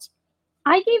final thoughts?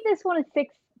 I gave this one a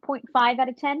 6.5 out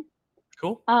of 10.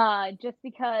 Cool. Just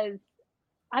because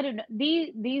I don't know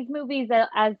these movies,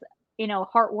 as you know,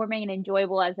 heartwarming and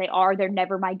enjoyable as they are, they're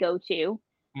never my go-to.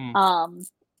 Mm, Um,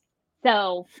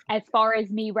 so as far as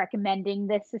me recommending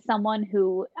this to someone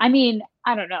who, I mean,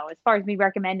 I don't know, as far as me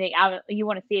recommending, you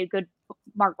want to see a good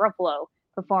Mark Ruffalo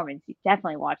performance, you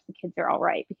definitely watch The Kids Are All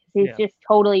Right because he's yeah. just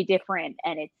totally different,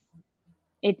 and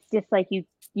it's just like you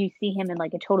see him in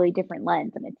like a totally different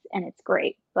lens, and it's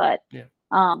great. But Yeah.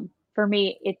 for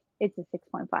me, it's a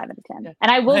 6.5 out of 10, Yeah.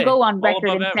 and I will Hey, go on all record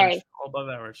above and average. say All above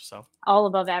average. So. all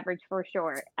above average for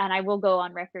sure. And I will go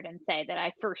on record and say that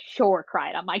I for sure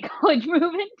cried on my college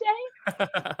moving day.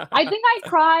 I think I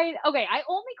cried. Okay, I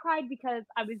only cried because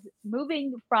I was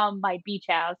moving from my beach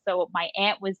house, so my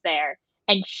aunt was there,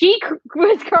 and she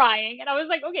was crying, and I was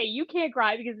like, okay, you can't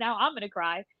cry because now I'm gonna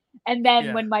cry. And then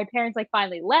Yeah. when my parents like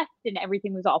finally left and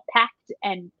everything was all packed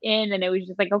and in, and it was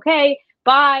just like, okay,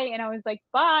 bye, and I was like,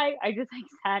 bye. I just like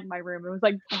sat in my room and was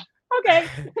like, okay,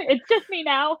 it's just me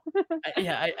now.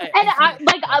 Yeah. And I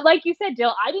think. like you said,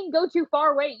 Jill, I didn't go too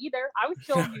far away either. I was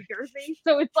still in New Jersey,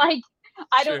 so it's like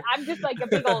Sure. I'm just like a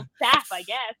big old sap, I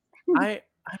guess. I'm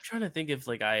trying to think if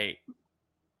like I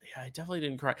definitely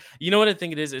didn't cry. You know what I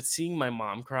think it is? It's seeing my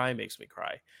mom cry makes me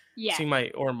cry. Yeah. Seeing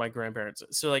my grandparents.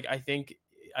 So like I think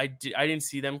I didn't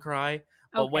see them cry,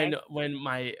 but Okay. when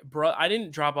my bro I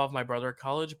didn't drop off my brother at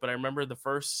college, but I remember the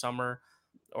first summer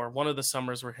or one of the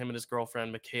summers where him and his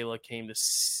girlfriend Michaela came to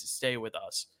stay with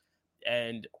us.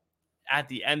 And at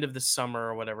the end of the summer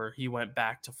or whatever, he went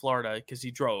back to Florida because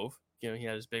he drove. You know, he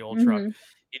had his big old truck. Mhm.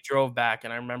 He drove back,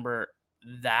 and I remember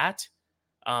that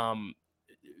um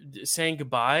saying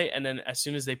goodbye, and then as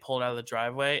soon as they pulled out of the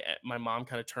driveway, my mom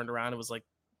kind of turned around and was like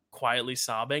quietly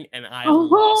sobbing, and I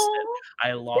lost it. Oh,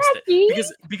 I lost it Becky,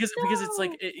 because it's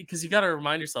like no. because you got to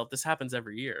remind yourself this happens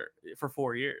every year for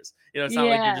 4 years. You know, it's not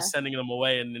like you're Yeah. just sending them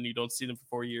away and then you don't see them for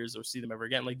 4 years or see them ever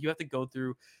again. Like you have to go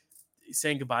through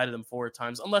saying goodbye to them 4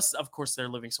 times, unless of course they're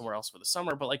living somewhere else for the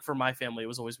summer. But like for my family, it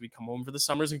was always we'd come home for the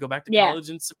summers and go back to Yeah. college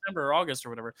in September or August or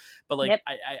whatever. But like Yep.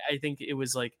 I think it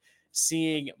was like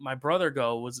seeing my brother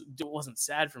go wasn't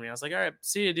sad for me. I was like, all right,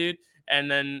 see you, dude.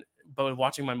 And then but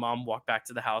watching my mom walk back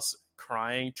to the house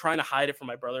crying, trying to hide it from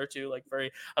my brother too, like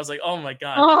very I was like, oh my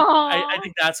god. I Oh.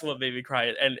 think that's what made me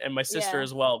cry. And my sister Yeah.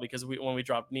 as well, because when we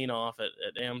dropped Nina off at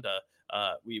AMDA,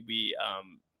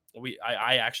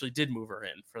 I actually did move her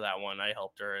in for that one. I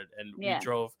helped her, and Yeah.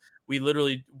 we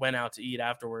literally went out to eat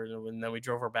afterward, and then we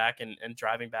drove her back, and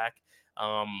driving back,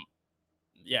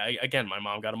 yeah, again, my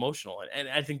mom got emotional, and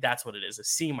I think that's what it is.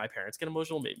 Seeing my parents get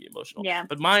emotional made me emotional. Yeah.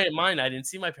 But mine, I didn't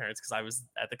see my parents because I was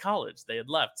at the college; they had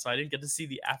left, so I didn't get to see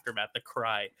the aftermath, the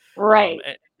cry. Right.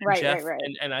 And Right, right, Jeff, right.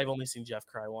 and I've only seen Jeff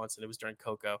cry once, and it was during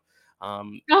Coco.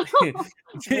 Isn't that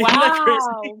crazy?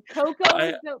 Wow. Coco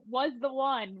I, was the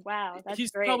one. Wow, that's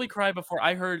He's great. probably cried before.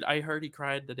 I heard he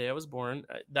cried the day I was born.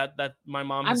 That my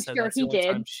mom I'm has said sure that's the he only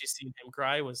time did. she's seen him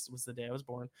cry was the day I was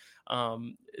born.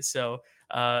 So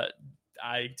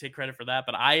I take credit for that,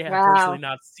 but I have personally Wow.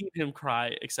 not seen him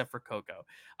cry except for Coco.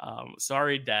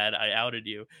 Sorry, Dad, I outed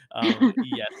you.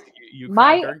 Yes, you cried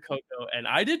My during Coco, and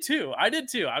I did too. I did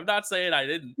too. I'm not saying I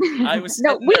didn't. I was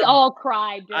No, sitting we there. all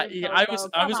cried during I Coco. was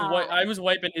Come I on. was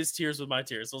wiping his tears with my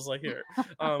tears. I was like, here.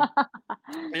 Um,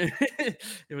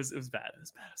 it was bad. It was bad. It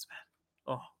was bad.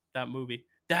 Oh, that movie.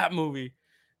 That movie.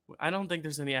 I don't think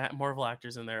there's any Marvel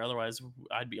actors in there. Otherwise,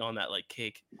 I'd be on that like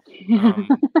cake.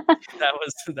 That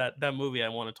was that movie I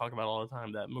want to talk about all the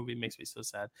time. That movie makes me so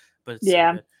sad, but it's so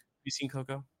Yeah. good. You seen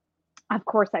Coco? Of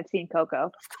course, I've seen Coco.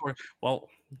 Of course. Well,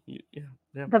 yeah,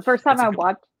 yeah, The first time it's a I good one.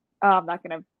 watched oh, I'm not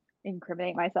gonna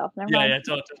incriminate myself, never Yeah, mind.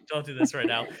 yeah. Don't do this right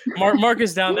now. Mark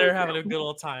is down there having a good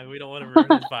old time. We don't want to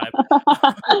ruin his vibe.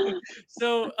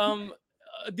 So,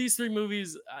 these three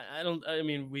movies, I don't. I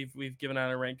mean, we've given out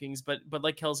our rankings, but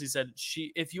like Kelsey said,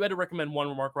 if you had to recommend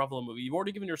one Mark Ruffalo movie, you've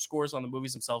already given your scores on the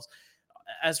movies themselves.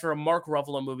 As for a Mark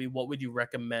Ruffalo movie, what would you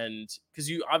recommend? Because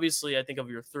you obviously, I think of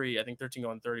your three, I think 13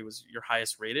 Going 30 was your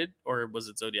highest rated, or was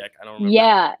it Zodiac? I don't remember.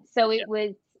 Yeah, so Yeah. it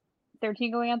was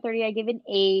 13 going on 30, I gave an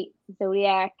 8,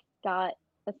 Zodiac got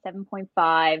a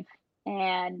 7.5,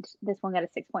 and this one got a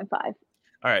 6.5.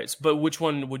 All right, but which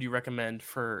one would you recommend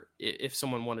for if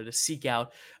someone wanted to seek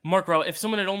out Mark Ruffalo? If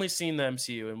someone had only seen the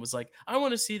MCU and was like, I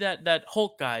want to see that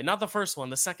Hulk guy, not the first one,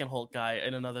 the second Hulk guy,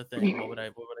 in another thing, what would I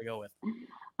go with?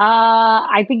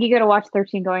 I think you gotta watch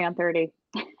 13 going on 30.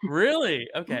 Really?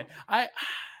 Okay.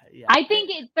 Yeah. I think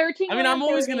it 13 I mean, going I'm on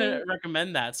always gonna 30,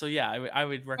 recommend that. So yeah, I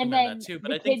would and recommend that then too. But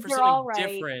the I think kids are all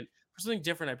right. for something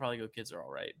different, I'd probably go Kids Are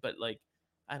All Right. But like,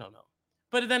 I don't know.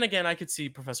 But then again, I could see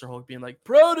Professor Hulk being like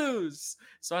produce.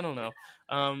 So I don't know.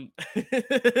 Um,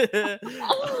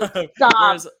 Stop.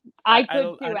 whereas I I could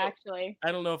don't I too, don't actually.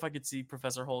 I don't know if I could see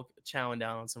Professor Hulk chowing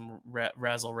down on some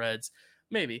Razzle Reds.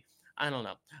 Maybe. I don't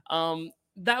know.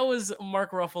 That was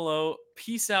Mark Ruffalo.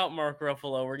 Peace out, Mark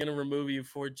Ruffalo. We're gonna remove you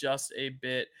for just a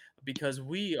bit because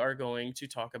we are going to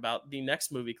talk about the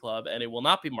next movie club, and it will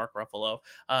not be Mark Ruffalo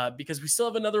because we still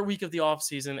have another week of the off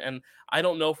season, and I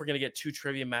don't know if we're gonna get 2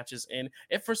 trivia matches in.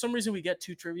 If for some reason we get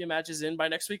 2 trivia matches in by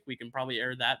next week, we can probably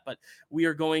air that. But we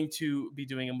are going to be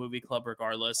doing a movie club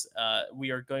regardless.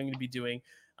 We are going to be doing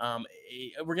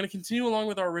we're going to continue along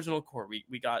with our original core.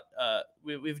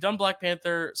 We've done Black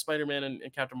Panther, Spider-Man, and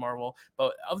Captain Marvel,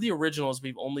 but of the originals,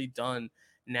 we've only done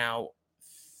now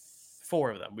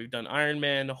 4 of them. We've done Iron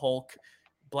Man, Hulk,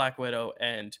 Black Widow,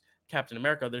 and Captain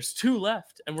America. There's 2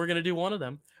 left, and we're going to do one of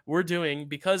them. We're doing,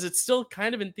 because it's still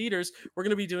kind of in theaters, we're going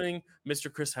to be doing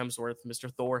Mr. Chris Hemsworth,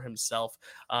 Mr. Thor himself.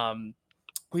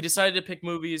 We decided to pick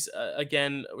movies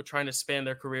again. We're trying to span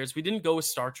their careers. We didn't go with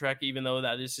Star Trek, even though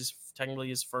that is technically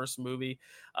his first movie.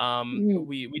 Mm,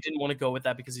 We didn't want to go with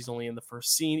that because he's only in the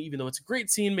first scene, even though it's a great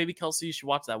scene. Maybe Kelsey, you should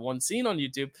watch that one scene on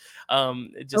YouTube,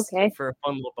 just okay. for a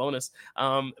fun little bonus.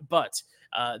 But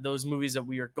those movies that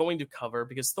we are going to cover,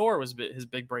 because Thor was his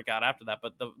big breakout after that.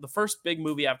 But the first big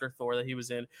movie after Thor that he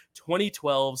was in,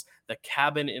 2012's The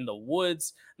Cabin in the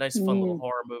Woods, nice fun little Mm,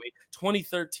 horror movie.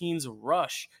 2013's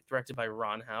Rush, directed by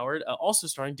Ron Howard, also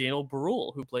starring Daniel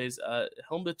Brühl, who plays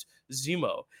Helmut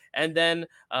Zemo. And then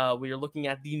we are looking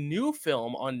at the new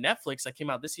film on Netflix that came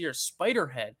out this year,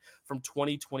 Spiderhead, from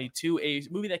 2022, a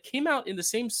movie that came out in the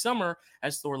same summer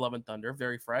as Thor: Love and Thunder,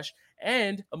 very fresh,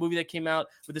 and a movie that came out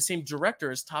with the same director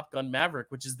as Top Gun Maverick,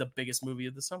 which is the biggest movie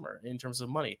of the summer in terms of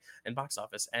money and box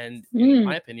office, and in mm.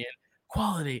 my opinion,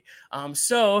 quality.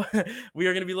 So we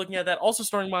are going to be looking at that, also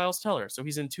starring Miles Teller. So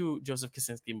he's in 2 Joseph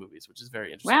Kosinski movies, which is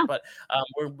very interesting. Wow. But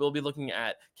we'll be looking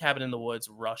at Cabin in the Woods,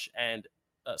 Rush, and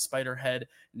Spiderhead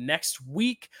next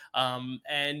week,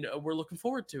 and we're looking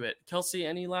forward to it. Kelsey,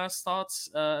 any last thoughts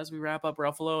as we wrap up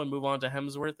Ruffalo and move on to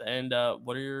Hemsworth? And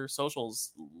what are your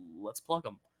socials? Let's plug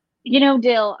them. You know,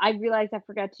 Dill, I realized I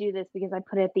forgot to do this because I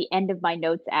put it at the end of my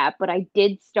notes app, but I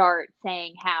did start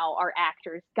saying how our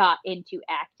actors got into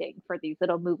acting for these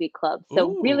little movie clubs.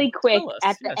 So Ooh, really quick tell us.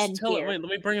 at the Yes, end tell it. here. Wait,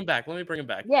 let me bring him back. Let me bring him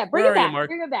back. Yeah, bring Where it are you, back. Mark?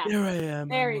 Bring it back. Here I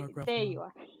am. I'm Mark There you Ruffalo.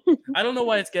 are. I don't know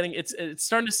why it's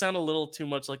starting to sound a little too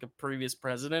much like a previous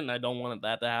president, and I don't want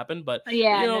that to happen. But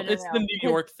Yeah, no, no, it's the no. New Because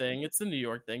York thing. It's the New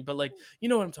York thing. But like, you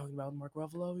know what I'm talking about, Mark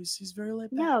Ruffalo. He's very laid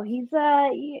back. no, he's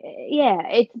yeah,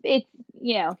 it's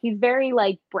he's very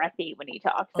like breathy when he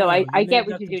talks. So Oh, you I get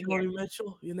named what that you're the doing here. Joni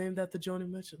Mitchell. You named that the Joni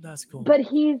Mitchell. That's cool. But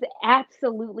he's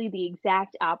absolutely the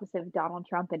exact opposite of Donald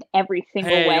Trump in every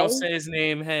single Hey, don't way. say his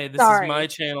name. Hey, this is my Sorry.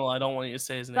 channel. I don't want you to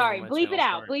say his name on Sorry. my Bleep it channel.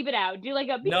 out. Sorry. Bleep it out. Do like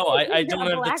a No, I beep, don't a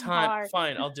have the black time. bar.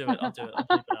 Fine, I'll do it. I'll do it. I'll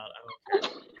bleep it out. I don't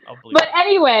care. I'll bleep But it out.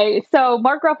 anyway, so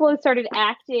Mark Ruffalo started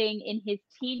acting in his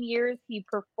teen years. He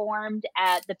performed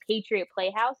at the Patriot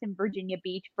Playhouse in Virginia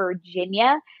Beach,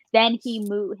 Virginia. Then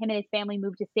him and his family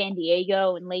moved to San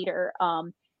Diego and later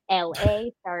LA.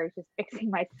 Sorry, I was just fixing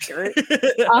my skirt.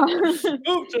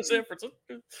 Move to San Francisco.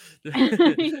 He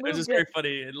It's moved just to very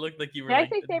funny. It looked like you were Did I like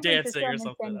say San dancing Francisco? I or meant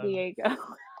something. San I don't know. Diego.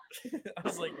 I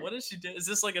was like, what is she doing? Is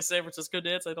this like a San Francisco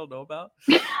dance I don't know about?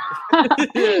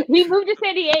 He moved to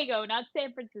San Diego, not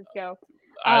San Francisco.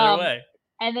 Either Um, way.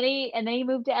 and then he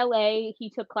moved to LA. He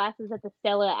took classes at the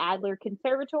Stella Adler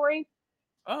Conservatory,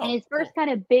 and Oh, his first cool.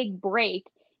 kind of big break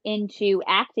into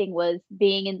acting was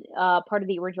being in part of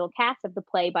the original cast of the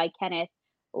play by Kenneth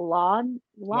Lonergan.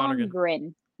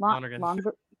 Longren. Lonergan.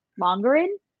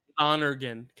 Lonergan?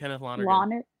 Kenneth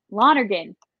Lonergan.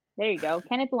 Lonergan. There you go.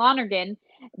 Kenneth Lonergan.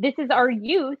 This is our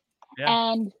youth.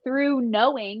 Yeah. And through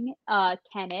knowing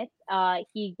Kenneth,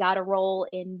 he got a role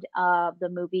in the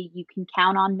movie You Can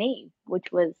Count on Me, which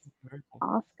was Very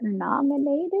cool. Oscar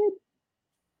nominated.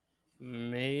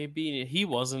 Maybe he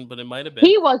wasn't, but it might have been.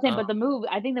 He wasn't, but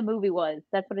I think the movie was.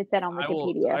 That's what it said on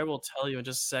Wikipedia. I will tell you in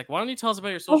just a sec. Why don't you tell us about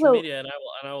your social Also, media, and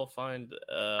I will find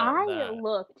I that.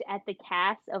 looked at the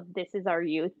cast of This Is Our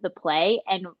Youth, the play,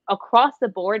 and across the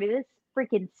board, it is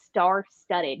freaking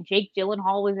star-studded. Jake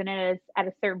Gyllenhaal was in it at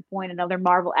a certain point, another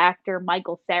Marvel actor,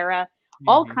 Michael Cera,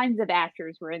 all Mhm. kinds of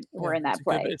actors were Yeah, in that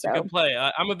play. it's a good play.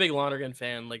 I'm a big Lonergan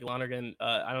fan. Like Lonergan,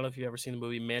 I don't know if you've ever seen the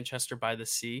movie Manchester by the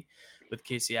Sea with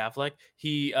Casey Affleck.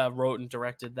 He wrote and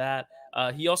directed that.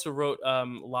 He also wrote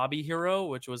Lobby Hero,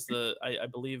 which was I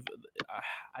believe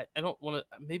I don't want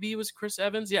to. Maybe it was Chris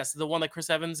Evans. Yes, the one that Chris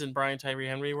Evans and Brian Tyree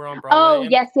Henry were on Broadway Oh,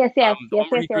 in. yes, yes, yes, The yes, one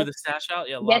where yes, he grew yes, the stash out.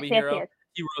 Yeah, yes, Lobby yes, Hero. yes.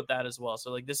 He wrote that as well. So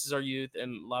like, This Is Our Youth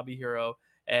and Lobby Hero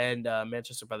and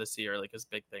Manchester by the Sea are like his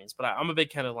big things. But I'm a big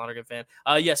Kenneth Lonergan fan.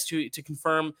 Yes, to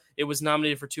confirm, it was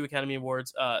nominated for 2 Academy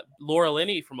Awards. Laura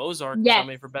Linney from Ozark was Yes,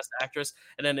 nominated for Best Actress,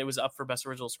 and then it was up for Best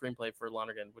Original Screenplay for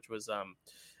Lonergan, which was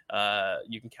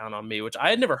You Can Count on Me, which I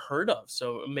had never heard of.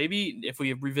 So maybe if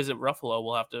we revisit Ruffalo,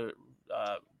 we'll have to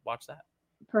watch that.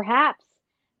 perhaps.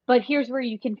 But here's where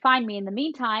you can find me in the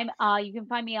meantime. You can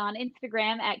find me on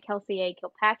Instagram at Kelsey A.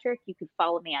 Kilpatrick. You can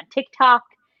follow me on TikTok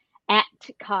at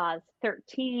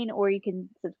Cause13, or you can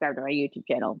subscribe to my YouTube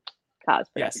channel, Cause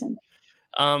Yes. Productions.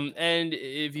 And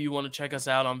if you want to check us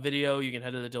out on video, you can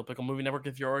head to the Dill Pickle Movie Network.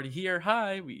 If you're already here,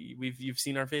 hi, you've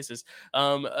seen our faces.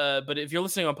 But if you're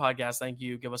listening on podcast, thank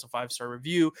you. Give us a 5-star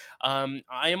review. I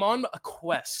am on a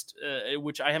quest,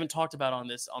 which I haven't talked about on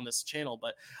this channel,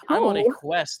 but I'm on a Oh,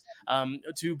 quest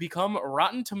to become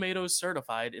Rotten Tomatoes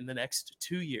certified in the next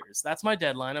 2 years. That's my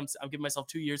deadline. I'm giving myself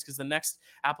 2 years because the next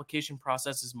application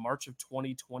process is March of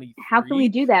 2023. how can we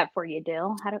do that for you,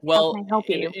 Dill? How Well, can I help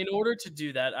you? in order to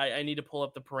do that, I need to pull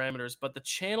up the parameters, but the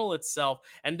channel itself,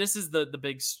 and this is the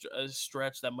big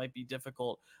stretch that might be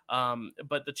difficult.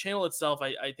 But the channel itself,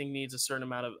 I think needs a certain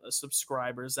amount of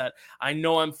subscribers that I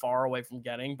know I'm far away from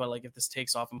getting. But like if this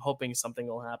takes off, I'm hoping something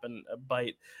will happen. A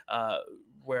bite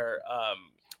where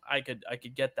I could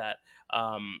get that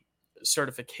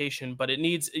certification, but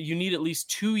you need at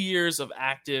least 2 years of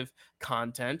active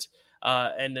content,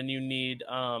 and then you need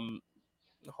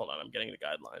hold on, I'm getting the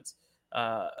guidelines.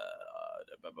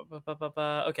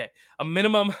 Okay, a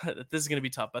minimum. This is going to be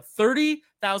tough, but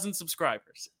 30,000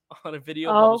 subscribers on a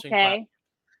video publishing platform. Okay.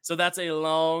 So that's a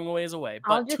long ways away.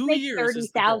 I'll But just 2 make years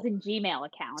is the goal. 30,000 Gmail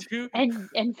accounts Two.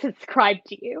 and subscribe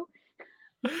to you.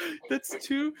 That's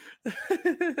two.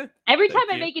 Every time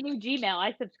Thank I you. make a new Gmail,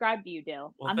 I subscribe to you,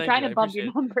 Dill. Well, I'm thank trying you. to I bump your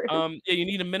appreciate numbers. it. Yeah, you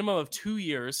need a minimum of 2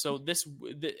 years. So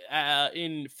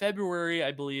in February,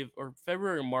 I believe, or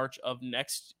February or March of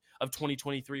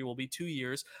 2023 will be 2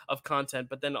 years of content.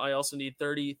 But then I also need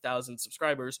 30,000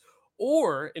 subscribers.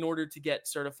 Or in order to get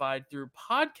certified through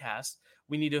podcast,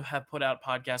 we need to have put out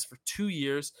podcasts for 2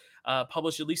 years,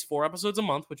 publish at least 4 episodes a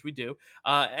month, which we do,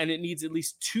 and it needs at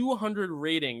least 200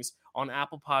 ratings on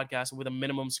Apple Podcasts with a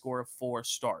minimum score of 4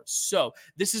 stars. So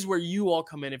this is where you all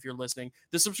come in if you're listening.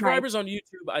 The subscribers on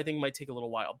YouTube, I think, might take a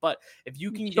little while, but if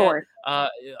you can get a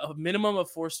minimum of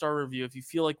 4-star review, if you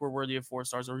feel like we're worthy of 4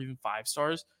 stars or even 5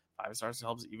 stars, 5 stars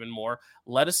helps even more.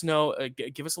 Let us know.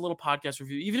 Give us a little podcast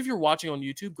review. Even if you're watching on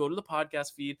YouTube, go to the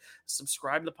podcast feed,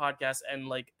 subscribe to the podcast, and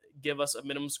like give us a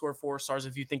minimum score of 4 stars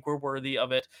if you think we're worthy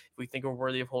of it. If we think we're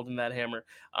worthy of holding that hammer.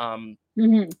 And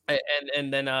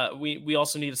then we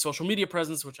also need a social media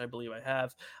presence, which I believe I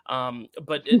have.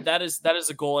 But that is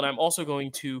a goal, and I'm also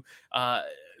going to.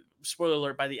 Spoiler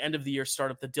alert, by the end of the year,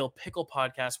 start up the Dill Pickle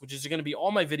podcast, which is going to be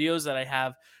all my videos that I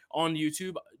have on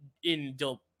YouTube in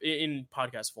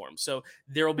podcast form. So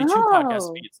there will be 2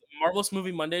 podcast feeds. Marvelous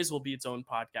Movie Mondays will be its own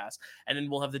podcast, and then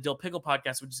we'll have the Dill Pickle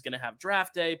podcast, which is going to have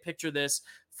Draft Day, Picture This,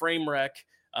 Frame Rec,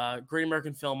 Great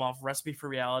American Film Off, Recipe for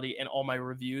Reality, and all my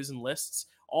reviews and lists.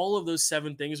 All of those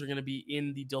 7 things are going to be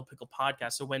in the Dill Pickle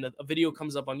podcast. So when a video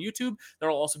comes up on YouTube, there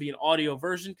will also be an audio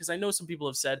version, because I know some people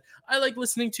have said, I like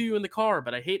listening to you in the car,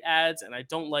 but I hate ads, and I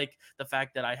don't like the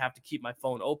fact that I have to keep my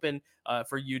phone open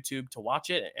for YouTube to watch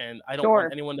it, and I don't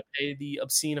want anyone to pay the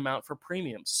obscene amount for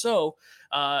premium. So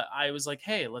I was like,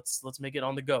 hey, let's make it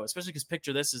on the go, especially because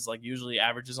Picture This is like usually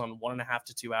averages on 1.5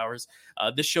 to 2 hours.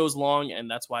 This show's long,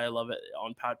 and that's why I love it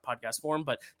on podcast form,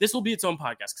 but this will be its own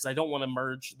podcast because I don't want to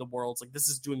merge the worlds. Like, this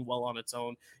is doing well on its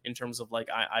own in terms of like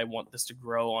I want this to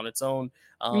grow on its own.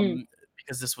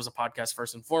 because this was a podcast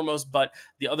first and foremost. But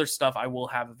the other stuff I will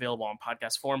have available on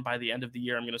podcast form by the end of the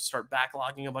year. I'm going to start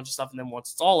backlogging a bunch of stuff, and then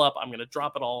once it's all up, I'm going to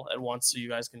drop it all at once so you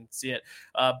guys can see it.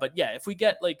 But yeah, if we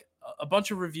get like a bunch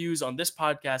of reviews on this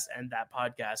podcast and that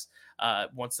podcast,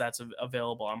 once that's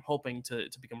available, I'm hoping to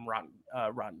become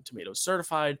Rotten Tomatoes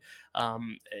certified.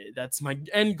 That's my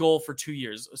end goal for 2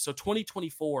 years. So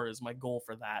 2024 is my goal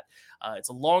for that. It's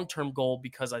a long-term goal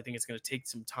because I think it's going to take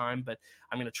some time, but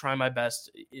I'm going to try my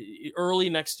best. Early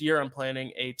next year, I'm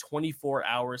planning a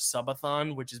 24-hour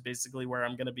subathon, which is basically where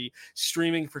I'm going to be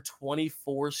streaming for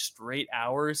 24 straight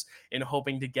hours and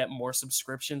hoping to get more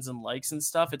subscriptions and likes and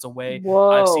stuff. It's a way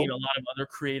I've seen a lot of other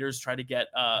creators try to get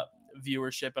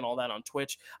viewership and all that on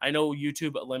Twitch. I know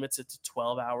YouTube limits it to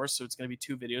 12 hours, so it's going to be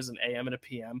 2 videos, an AM and a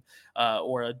PM,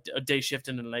 or a day shift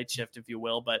and a night shift, if you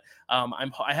will. But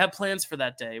I have plans for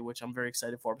that day, which I'm very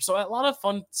excited for. So a lot of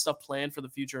fun stuff planned for the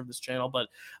future of this channel, but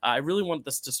I really want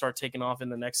this to start taking off in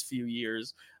the next few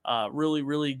years.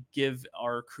 Really give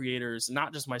our creators,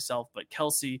 not just myself, but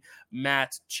Kelsey,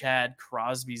 Matt, Chad,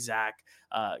 Crosby, Zach,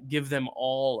 give them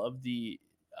all of the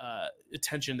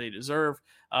attention they deserve.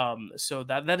 So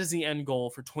that is the end goal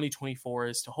for 2024,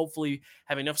 is to hopefully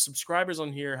have enough subscribers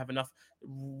on here, have enough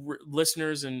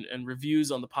listeners and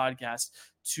reviews on the podcast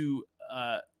to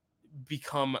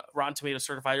become Rotten Tomatoes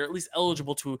certified, or at least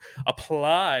eligible to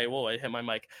apply. Whoa, I hit my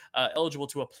mic. Eligible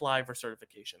to apply for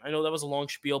certification. I know that was a long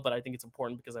spiel, but I think it's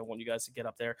important because I want you guys to get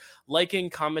up there,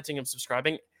 liking, commenting, and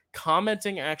subscribing.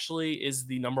 Commenting actually is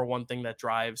the number one thing that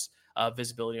drives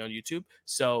visibility on YouTube.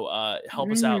 So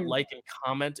help us out, like and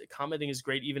comment. Commenting is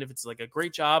great, even if it's like a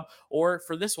great job. Or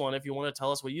for this one, if you want to tell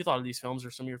us what you thought of these films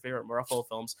or some of your favorite Ruffalo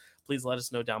films, please let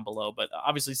us know down below. But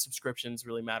obviously subscriptions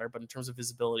really matter. But in terms of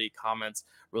visibility, comments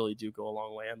really do go a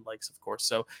long way, and likes, of course.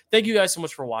 So thank you guys so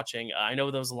much for watching. I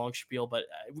know that was a long spiel, but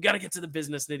we got to get to the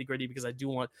business nitty gritty, because I do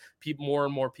want more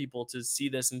and more people to see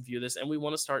this and view this. And we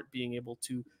want to start being able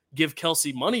to give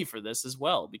Kelsey money for this as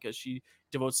well, because she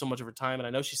devotes so much of her time. And I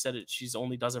know she said it, she's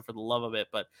only does it for the love of it,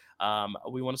 but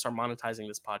we want to start monetizing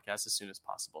this podcast as soon as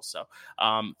possible. So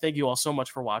thank you all so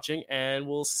much for watching, and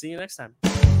we'll see you next time.